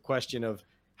ask a question of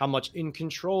how much in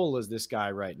control is this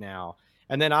guy right now?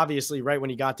 And then obviously right when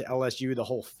he got to LSU, the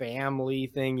whole family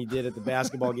thing he did at the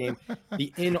basketball game,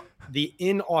 the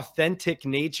inauthentic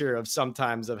nature of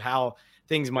sometimes of how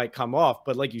things might come off.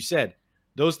 But like you said,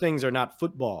 those things are not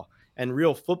football, and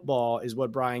real football is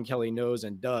what Brian Kelly knows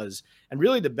and does. And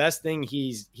really the best thing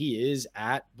he is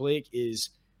at, Blake, is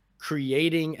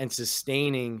creating and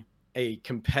sustaining a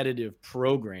competitive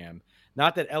program.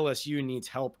 Not that LSU needs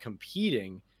help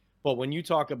competing, but when you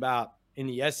talk about in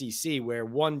the SEC where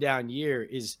one down year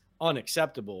is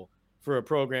unacceptable for a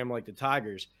program like the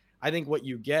Tigers, I think what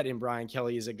you get in Brian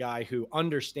Kelly is a guy who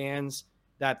understands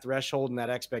that threshold and that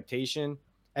expectation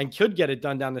and could get it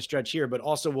done down the stretch here, but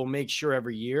also will make sure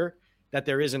every year that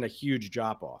there isn't a huge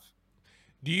drop-off.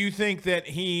 Do you think that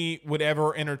he would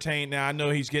ever entertain, now I know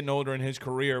he's getting older in his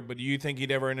career, but do you think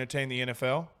he'd ever entertain the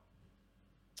NFL?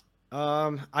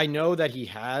 I know that he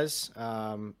has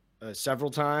several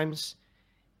times,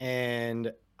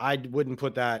 and I wouldn't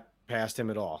put that past him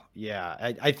at all.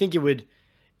 Yeah, I think it would,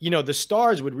 the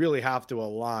stars would really have to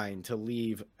align to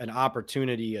leave an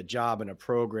opportunity, a job in a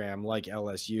program like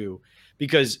LSU,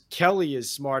 because Kelly is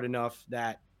smart enough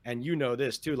that, and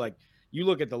this too, like you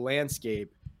look at the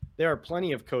landscape, there are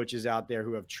plenty of coaches out there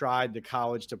who have tried the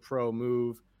college to pro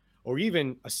move, or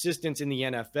even assistants in the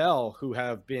NFL who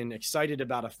have been excited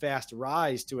about a fast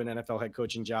rise to an NFL head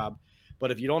coaching job. But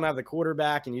if you don't have the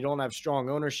quarterback and you don't have strong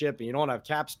ownership and you don't have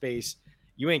cap space,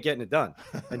 you ain't getting it done.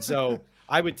 And so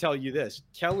I would tell you this,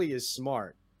 Kelly is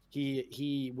smart.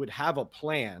 He would have a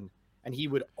plan, and he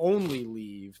would only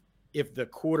leave if the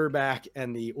quarterback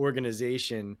and the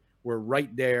organization were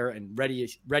right there and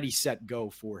ready, set, go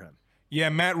for him. Yeah,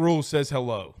 Matt Rule says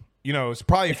hello. It's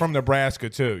probably from Nebraska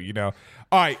too, All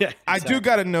right, yeah, exactly. I do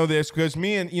got to know this because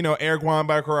me and, Eric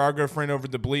Weinbacher, our good friend over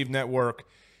at the Believe Network,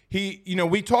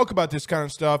 we talk about this kind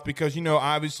of stuff because,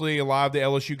 obviously a lot of the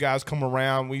LSU guys come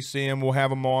around. We see them, we'll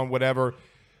have them on, whatever.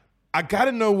 I got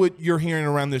to know what you're hearing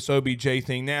around this OBJ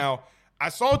thing. Now, I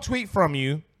saw a tweet from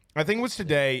you, I think it was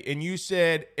today, and you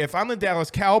said, if I'm the Dallas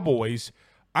Cowboys,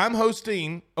 I'm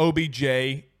hosting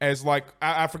OBJ as like,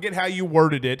 I forget how you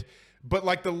worded it, but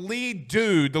like the lead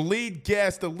dude, the lead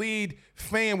guest, the lead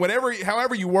fan,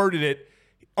 however you worded it,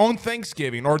 on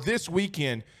Thanksgiving or this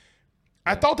weekend.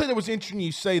 I thought that it was interesting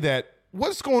you say that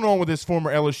what's going on with this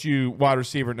former LSU wide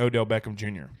receiver, Odell Beckham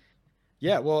Jr.?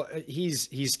 Yeah, well, he's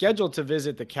scheduled to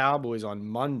visit the Cowboys on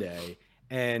Monday.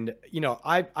 And,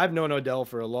 I've known Odell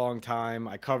for a long time.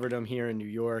 I covered him here in New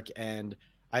York, and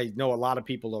I know a lot of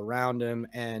people around him.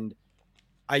 And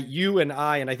you and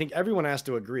I think everyone has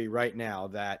to agree right now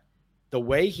that the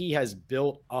way he has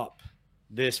built up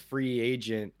this free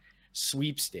agent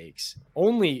sweepstakes,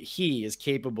 only he is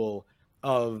capable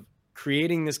of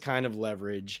creating this kind of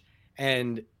leverage.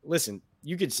 And listen,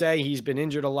 you could say he's been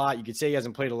injured a lot. You could say he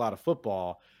hasn't played a lot of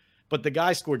football, but the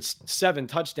guy scored 7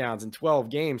 touchdowns in 12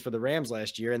 games for the Rams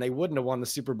last year, and they wouldn't have won the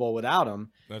Super Bowl without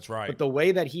him. That's right. But the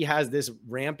way that he has this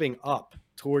ramping up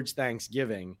towards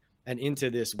Thanksgiving and into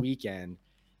this weekend,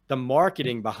 the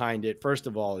marketing behind it, first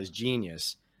of all, is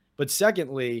genius. But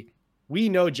secondly, we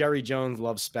know Jerry Jones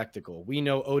loves spectacle. We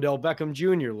know Odell Beckham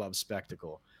Jr. loves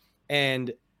spectacle.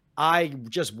 And I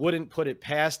just wouldn't put it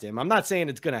past him. I'm not saying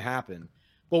it's going to happen,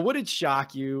 but would it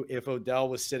shock you if Odell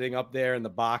was sitting up there in the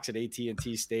box at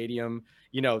AT&T Stadium,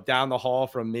 down the hall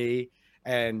from me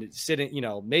and sitting,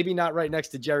 maybe not right next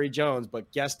to Jerry Jones,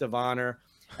 but guest of honor?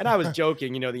 And I was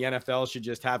joking, the NFL should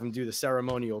just have him do the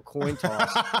ceremonial coin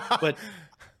toss. But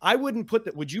I wouldn't put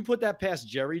that. Would you put that past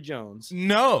Jerry Jones?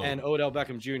 No. And Odell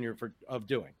Beckham Jr. of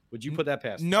doing? Would you put that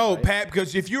past? No, right? Pat,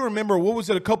 because if you remember, what was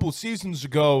it a couple of seasons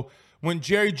ago when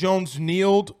Jerry Jones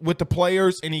kneeled with the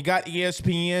players and he got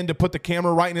ESPN to put the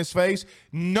camera right in his face?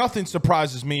 Nothing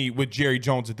surprises me with Jerry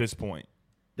Jones at this point.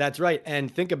 That's right.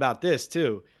 And think about this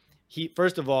too.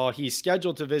 First of all, he's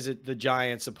scheduled to visit the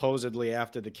Giants supposedly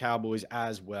after the Cowboys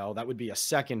as well. That would be a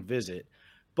second visit.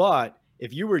 But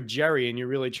if you were Jerry and you're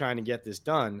really trying to get this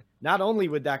done, not only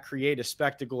would that create a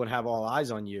spectacle and have all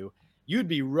eyes on you, you'd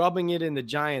be rubbing it in the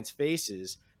Giants'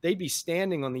 faces. They'd be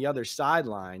standing on the other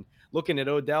sideline, looking at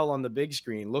Odell on the big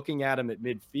screen, looking at him at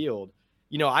midfield.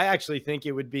 I actually think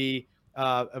it would be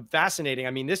fascinating.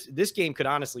 I mean, this game could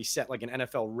honestly set like an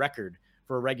NFL record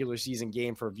for a regular season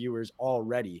game for viewers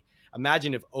already.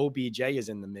 Imagine if OBJ is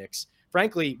in the mix.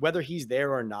 Frankly, whether he's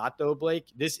there or not, though, Blake,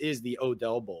 this is the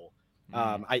Odell Bowl.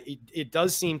 It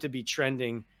does seem to be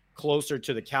trending closer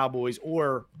to the Cowboys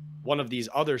or one of these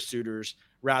other suitors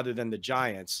rather than the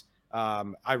Giants.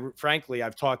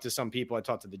 I've talked to some people. I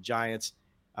talked to the Giants,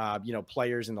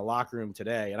 players in the locker room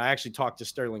today. And I actually talked to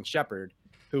Sterling Shepard,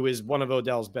 who is one of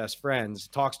Odell's best friends,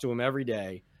 talks to him every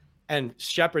day. And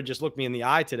Shepard just looked me in the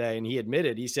eye today and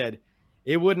he said,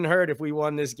 it wouldn't hurt if we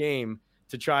won this game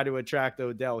to try to attract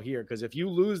Odell here. Because if you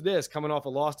lose this coming off a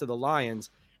loss to the Lions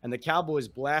and the Cowboys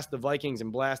blast the Vikings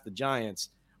and blast the Giants,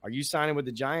 are you signing with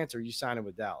the Giants or are you signing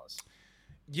with Dallas?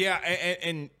 Yeah,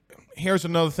 and here's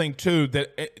another thing, too,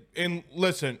 and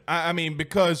listen, I mean,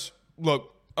 because,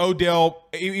 look, Odell,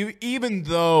 even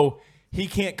though he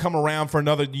can't come around for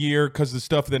another year because of the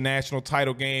stuff of the national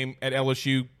title game at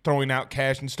LSU, throwing out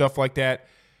cash and stuff like that,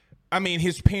 I mean,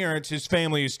 his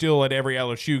family is still at every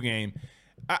LSU game.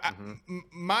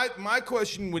 My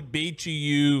question would be to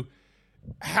you,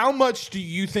 how much do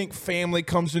you think family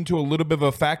comes into a little bit of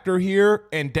a factor here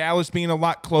and Dallas being a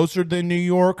lot closer than New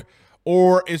York?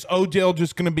 Or is Odell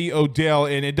just going to be Odell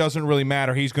and it doesn't really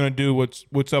matter? He's going to do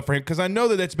what's up for him? Because I know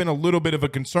that's been a little bit of a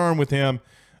concern with him,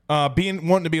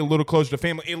 wanting to be a little closer to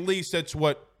family. At least that's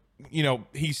what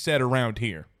he said around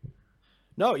here.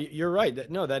 No, you're right.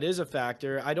 No, that is a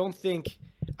factor. I don't think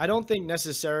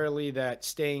necessarily that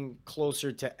staying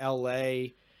closer to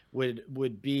LA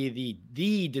would be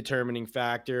the determining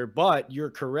factor, but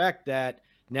you're correct that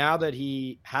now that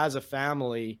he has a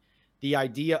family, the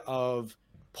idea of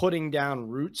putting down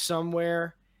roots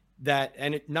somewhere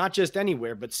not just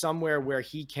anywhere, but somewhere where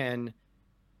he can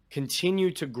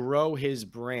continue to grow his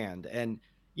brand. And,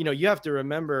 you have to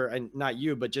remember, and not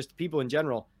you, but just people in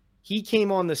general, he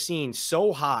came on the scene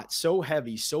so hot, so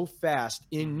heavy, so fast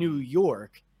in New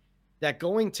York that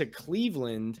going to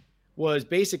Cleveland was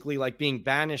basically like being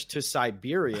banished to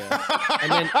Siberia.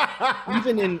 And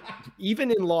then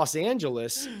even in Los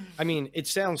Angeles, I mean, it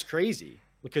sounds crazy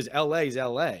because LA is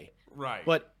LA. Right.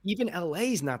 But even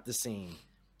LA is not the same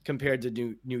compared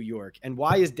to New York. And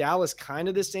why is Dallas kind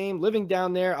of the same? Living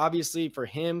down there, obviously for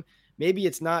him, maybe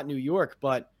it's not New York,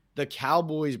 but the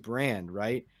Cowboys brand,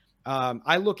 right?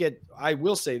 I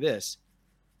will say this,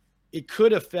 it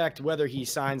could affect whether he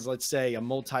signs, let's say, a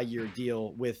multi-year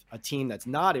deal with a team that's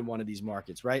not in one of these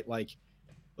markets, right? Like,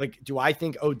 do I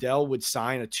think Odell would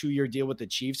sign a 2-year deal with the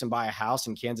Chiefs and buy a house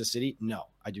in Kansas City? No,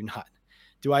 I do not.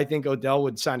 Do I think Odell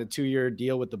would sign a 2-year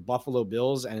deal with the Buffalo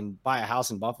Bills and buy a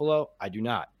house in Buffalo? I do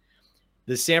not.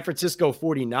 The San Francisco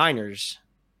 49ers,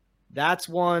 that's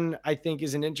one I think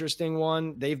is an interesting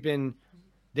one.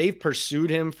 They've pursued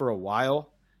him for a while.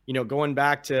 Going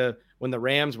back to when the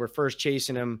Rams were first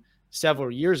chasing him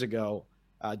several years ago,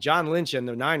 John Lynch and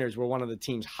the Niners were one of the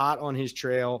teams hot on his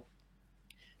trail.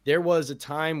 There was a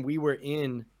time we were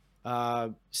in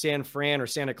San Fran or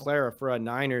Santa Clara for a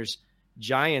Niners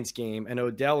Giants game, and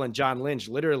Odell and John Lynch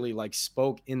literally like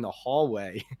spoke in the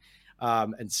hallway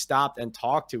and stopped and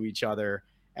talked to each other.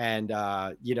 And,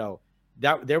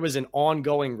 that there was an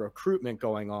ongoing recruitment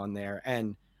going on there.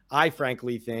 And I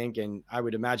frankly think, and I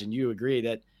would imagine you agree,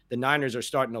 that the Niners are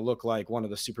starting to look like one of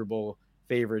the Super Bowl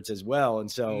favorites as well. And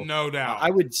so no doubt,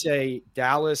 I would say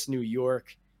Dallas, New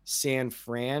York, San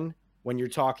Fran, when you're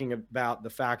talking about the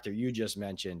factor you just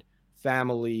mentioned,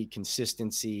 family,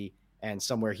 consistency, and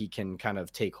somewhere he can kind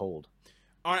of take hold.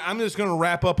 All right, I'm just going to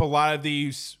wrap up a lot of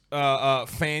these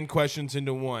fan questions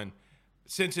into one.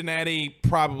 Cincinnati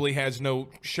probably has no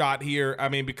shot here. I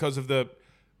mean, because of the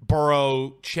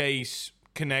Burrow-Chase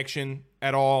connection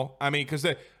at all. I mean, because,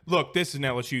 look, this is an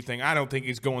LSU thing. I don't think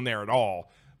he's going there at all.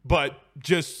 But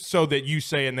just so that you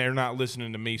say it and they're not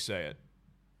listening to me say it.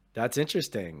 That's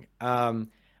interesting. I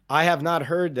have not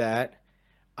heard that.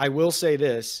 I will say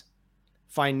this.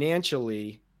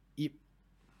 Financially,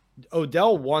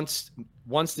 Odell wants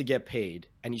to get paid,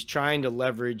 and he's trying to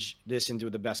leverage this into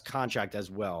the best contract as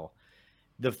well.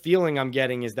 The feeling I'm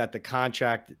getting is that the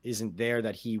contract isn't there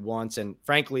that he wants. And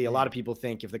frankly, a lot of people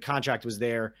think if the contract was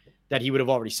there, that he would have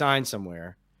already signed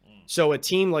somewhere. So a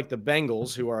team like the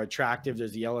Bengals, who are attractive,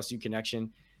 there's the LSU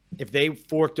connection, if they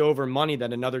forked over money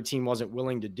that another team wasn't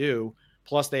willing to do,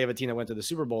 plus they have a team that went to the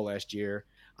Super Bowl last year,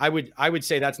 I would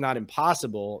say that's not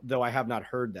impossible, though I have not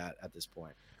heard that at this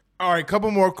point. All right, couple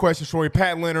more questions for you.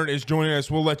 Pat Leonard is joining us.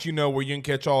 We'll let you know where you can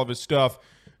catch all of his stuff.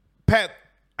 Pat,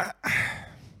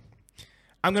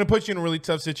 I'm going to put you in a really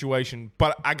tough situation,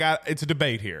 but it's a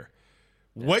debate here.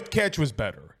 What catch was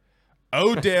better?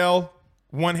 Odell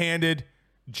one-handed,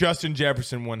 Justin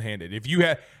Jefferson one-handed. If you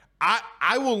had,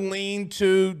 I will lean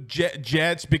to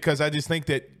Jets because I just think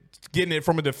that getting it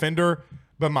from a defender.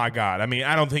 But my God, I mean,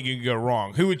 I don't think you can go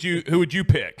wrong. Who would you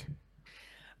pick?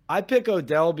 I pick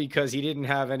Odell because he didn't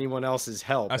have anyone else's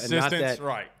help. Assistance, and not that,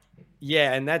 right?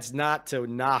 Yeah, and that's not to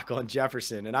knock on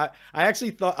Jefferson. And I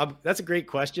actually thought that's a great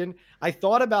question. I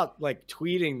thought about like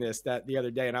tweeting this the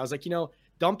other day, and I was like,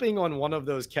 dumping on one of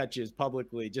those catches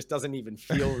publicly just doesn't even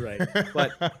feel right.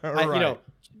 But right.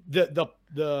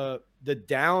 The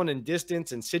down and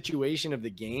distance and situation of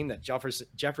the game that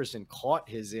Jefferson caught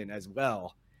his in as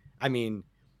well. I mean,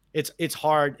 it's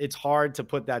hard to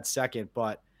put that second,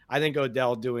 but I think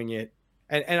Odell doing it.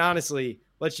 And honestly,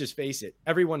 let's just face it.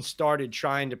 Everyone started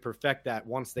trying to perfect that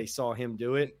once they saw him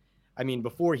do it. I mean,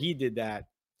 before he did that,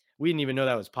 we didn't even know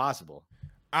that was possible.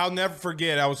 I'll never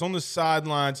forget. I was on the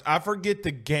sidelines. I forget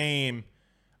the game.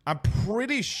 I'm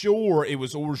pretty sure it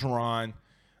was Orgeron,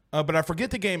 but I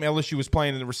forget the game LSU was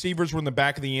playing, and the receivers were in the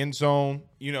back of the end zone,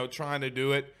 trying to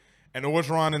do it. And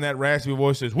Orgeron in that raspy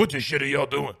voice says, "What the shit are y'all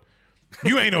doing?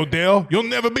 You ain't Odell. You'll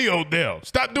never be Odell.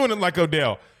 Stop doing it like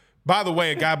Odell." By the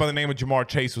way, a guy by the name of Jamar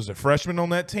Chase was a freshman on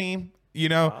that team,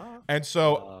 and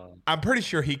so I'm pretty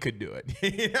sure he could do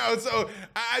it. So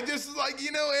I just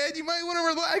Ed, you might want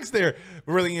to relax there.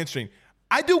 Really interesting.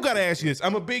 I do got to ask you this.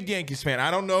 I'm a big Yankees fan.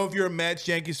 I don't know if you're a Mets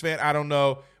Yankees fan. I don't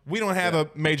know. We don't have a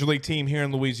major league team here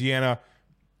in Louisiana.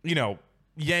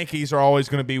 Yankees are always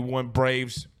going to be one.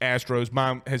 Braves, Astros.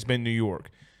 Mine has been New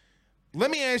York. Let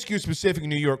me ask you a specific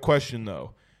New York question,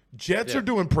 though. Jets are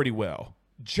doing pretty well.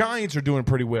 Giants are doing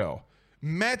pretty well.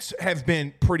 Mets have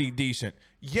been pretty decent.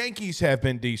 Yankees have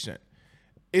been decent.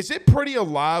 Is it pretty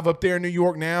alive up there in New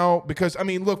York now? Because, I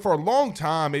mean, look, for a long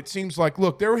time, it seems like,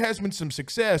 there has been some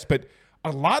success, but a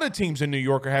lot of teams in New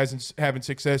York are having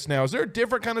success now. Is there a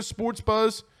different kind of sports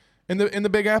buzz in the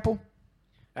Big Apple?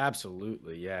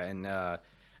 Absolutely, yeah. And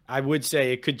I would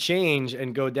say it could change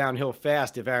and go downhill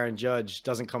fast if Aaron Judge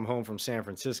doesn't come home from San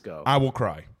Francisco. I will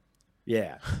cry.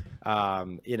 Yeah.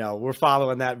 We're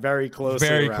following that very closely.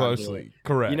 Very closely. Here.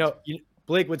 Correct.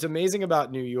 Blake, what's amazing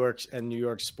about New York and New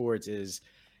York sports is,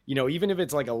 even if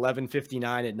it's like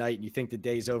 11:59 at night and you think the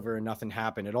day's over and nothing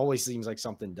happened, it always seems like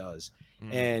something does.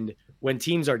 And when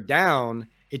teams are down,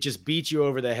 it just beats you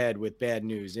over the head with bad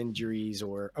news, injuries,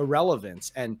 or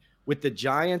irrelevance. And with the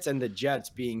Giants and the Jets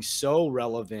being so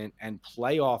relevant and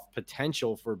playoff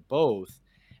potential for both,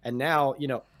 and now,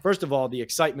 first of all, the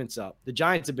excitement's up. The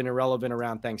Giants have been irrelevant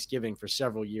around Thanksgiving for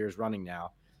several years running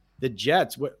now. The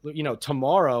Jets,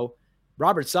 tomorrow,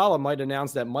 Robert Saleh might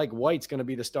announce that Mike White's going to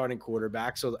be the starting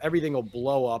quarterback, so everything will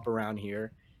blow up around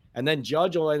here. And then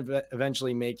Judge will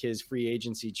eventually make his free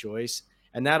agency choice,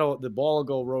 and the ball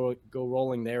will go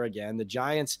rolling there again. The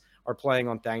Giants are playing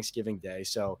on Thanksgiving Day.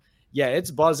 So, yeah, it's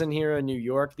buzzing here in New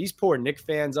York. These poor Knicks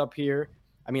fans up here,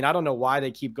 I mean, I don't know why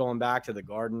they keep going back to the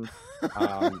Garden.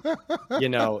 That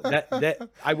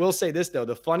I will say this, though.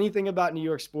 The funny thing about New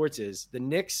York sports is the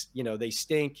Knicks, they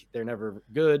stink. They're never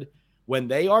good. When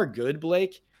they are good,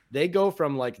 Blake, they go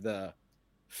from like the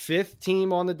 5th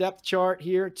team on the depth chart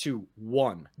here to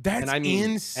 1. That's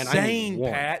insane,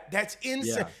 Pat. That's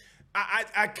insane. Yeah.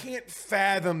 I can't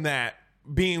fathom that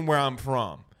being where I'm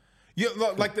from.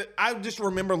 I just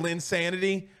remember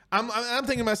Linsanity. I'm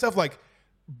thinking to myself, like,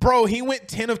 bro, he went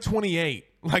 10 of 28.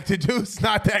 Like, the dude's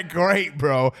not that great,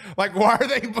 bro. Like, why are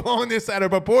they blowing this out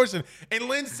of proportion? And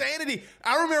Linsanity,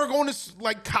 I remember going to,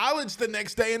 like, college the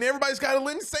next day, and everybody's got a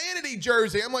Linsanity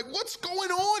jersey. I'm like, what's going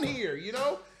on here,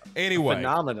 Anyway.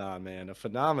 Phenomenon, man. A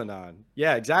phenomenon.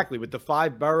 Yeah, exactly. With the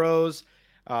 5 boroughs,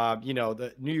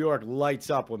 the New York lights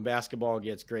up when basketball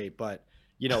gets great. But,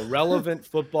 relevant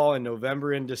football in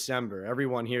November and December.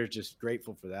 Everyone here is just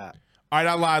grateful for that. All right,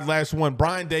 I lied. Last one.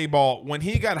 Brian Daboll, when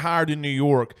he got hired in New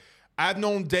York, I've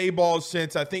known Daboll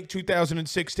since, I think,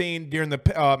 2016 during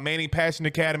the Manning Passing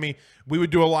Academy. I would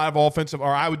do a lot of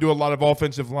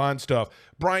offensive line stuff.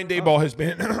 Brian Daboll has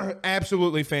been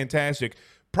absolutely fantastic.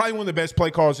 Probably one of the best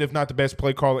play callers, if not the best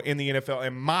play caller in the NFL.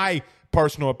 In my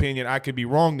personal opinion, I could be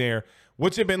wrong there.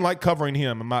 What's it been like covering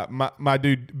him, my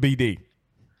dude BD?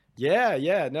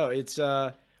 Yeah. No, it's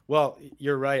well,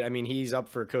 you're right. I mean, he's up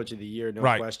for Coach of the Year, no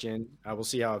question. We'll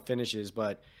see how it finishes,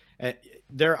 but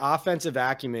their offensive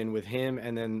acumen with him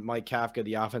and then Mike Kafka,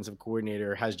 the offensive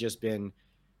coordinator, has just been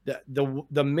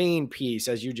the main piece,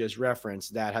 as you just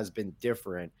referenced, that has been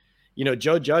different.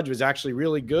 Joe Judge was actually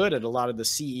really good at a lot of the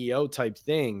CEO type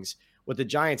things. What the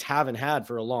Giants haven't had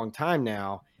for a long time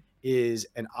now is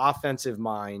an offensive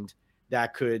mind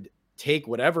that could take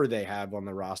whatever they have on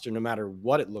the roster, no matter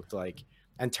what it looked like,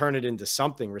 and turn it into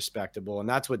something respectable. And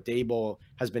that's what Daboll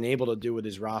has been able to do with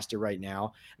his roster right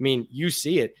now. I mean, you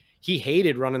see it. He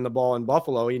hated running the ball in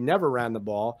Buffalo. He never ran the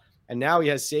ball. And now he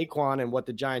has Saquon, and what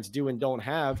the Giants do and don't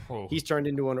have, he's turned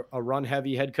into a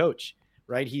run-heavy head coach,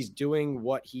 right? He's doing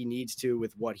what he needs to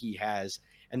with what he has.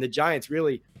 And the Giants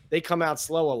really, they come out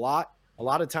slow a lot. A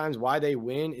lot of times why they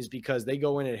win is because they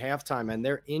go in at halftime, and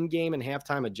their in-game and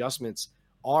halftime adjustments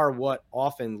are what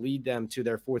often lead them to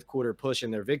their fourth quarter push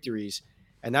and their victories.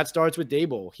 And that starts with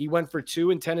Daboll. He went for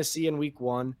 2 in Tennessee in week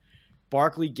 1.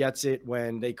 Barkley gets it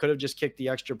when they could have just kicked the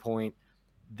extra point.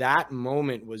 That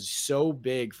moment was so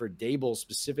big for Daboll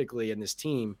specifically and this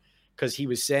team because he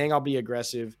was saying, I'll be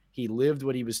aggressive. He lived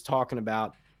what he was talking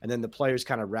about, and then the players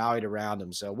kind of rallied around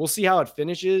him. So we'll see how it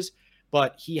finishes,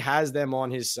 but he has them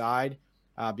on his side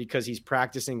because he's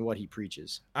practicing what he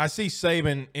preaches. I see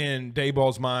Saban in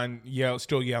Daboll's mind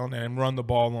still yelling at him, run the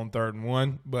ball on 3rd and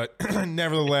 1, but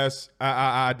nevertheless,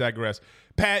 I digress.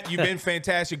 Pat, you've been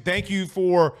fantastic. Thank you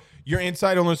for your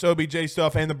insight on this OBJ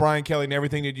stuff and the Brian Kelly and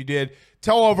everything that you did.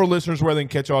 Tell all of our listeners where they can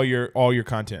catch all your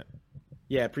content.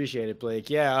 Yeah, appreciate it,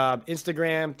 Blake. Yeah,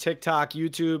 Instagram, TikTok,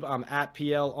 YouTube. I'm at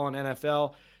PL on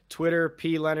NFL. Twitter,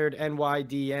 P Leonard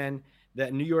NYDN. The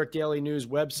New York Daily News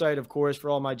website, of course, for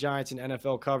all my Giants and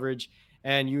NFL coverage.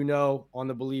 And on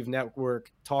the Believe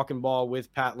Network, Talking Ball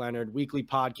with Pat Leonard, weekly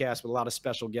podcast with a lot of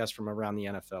special guests from around the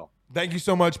NFL. Thank you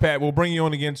so much, Pat. We'll bring you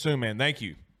on again soon, man. Thank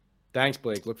you. Thanks,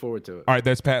 Blake. Look forward to it. All right,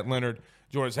 that's Pat Leonard.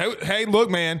 George, hey, look,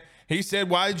 man. He said,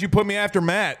 why did you put me after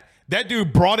Matt? That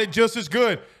dude brought it just as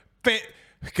good.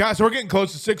 Guys, we're getting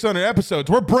close to 600 episodes.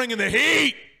 We're bringing the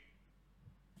heat.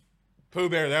 Pooh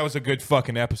Bear, that was a good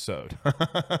fucking episode.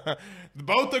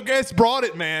 Both the guests brought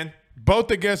it, man. Both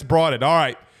the guests brought it. All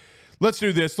right, let's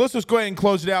do this. Let's just go ahead and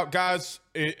close it out, guys.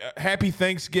 Happy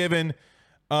Thanksgiving.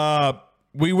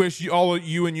 We wish all of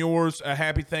you and yours a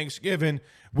happy Thanksgiving.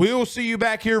 We'll see you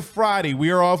back here Friday.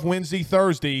 We are off Wednesday,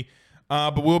 Thursday,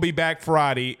 but we'll be back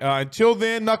Friday. Until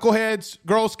then, Knuckleheads,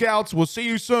 Girl Scouts, we'll see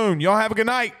you soon. Y'all have a good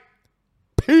night.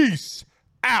 Peace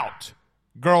out,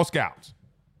 Girl Scouts.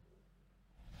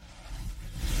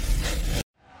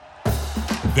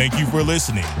 Thank you for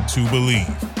listening to Believe.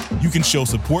 You can show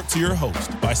support to your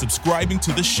host by subscribing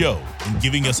to the show and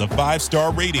giving us a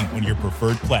 5-star rating on your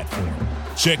preferred platform.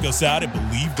 Check us out at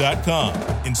Believe.com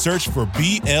and search for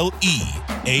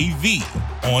BLEAV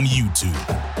on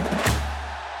YouTube.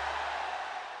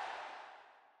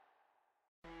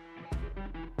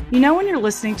 You know when you're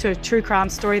listening to a true crime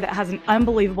story that has an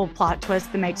unbelievable plot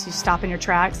twist that makes you stop in your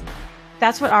tracks?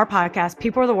 That's what our podcast,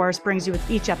 People Are the Worst, brings you with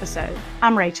each episode.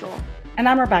 I'm Rachel. And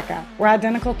I'm Rebecca. We're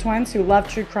identical twins who love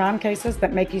true crime cases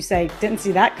that make you say, didn't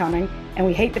see that coming, and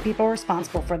we hate the people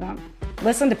responsible for them.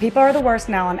 Listen to People Are the Worst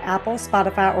now on Apple,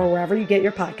 Spotify, or wherever you get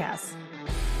your podcasts.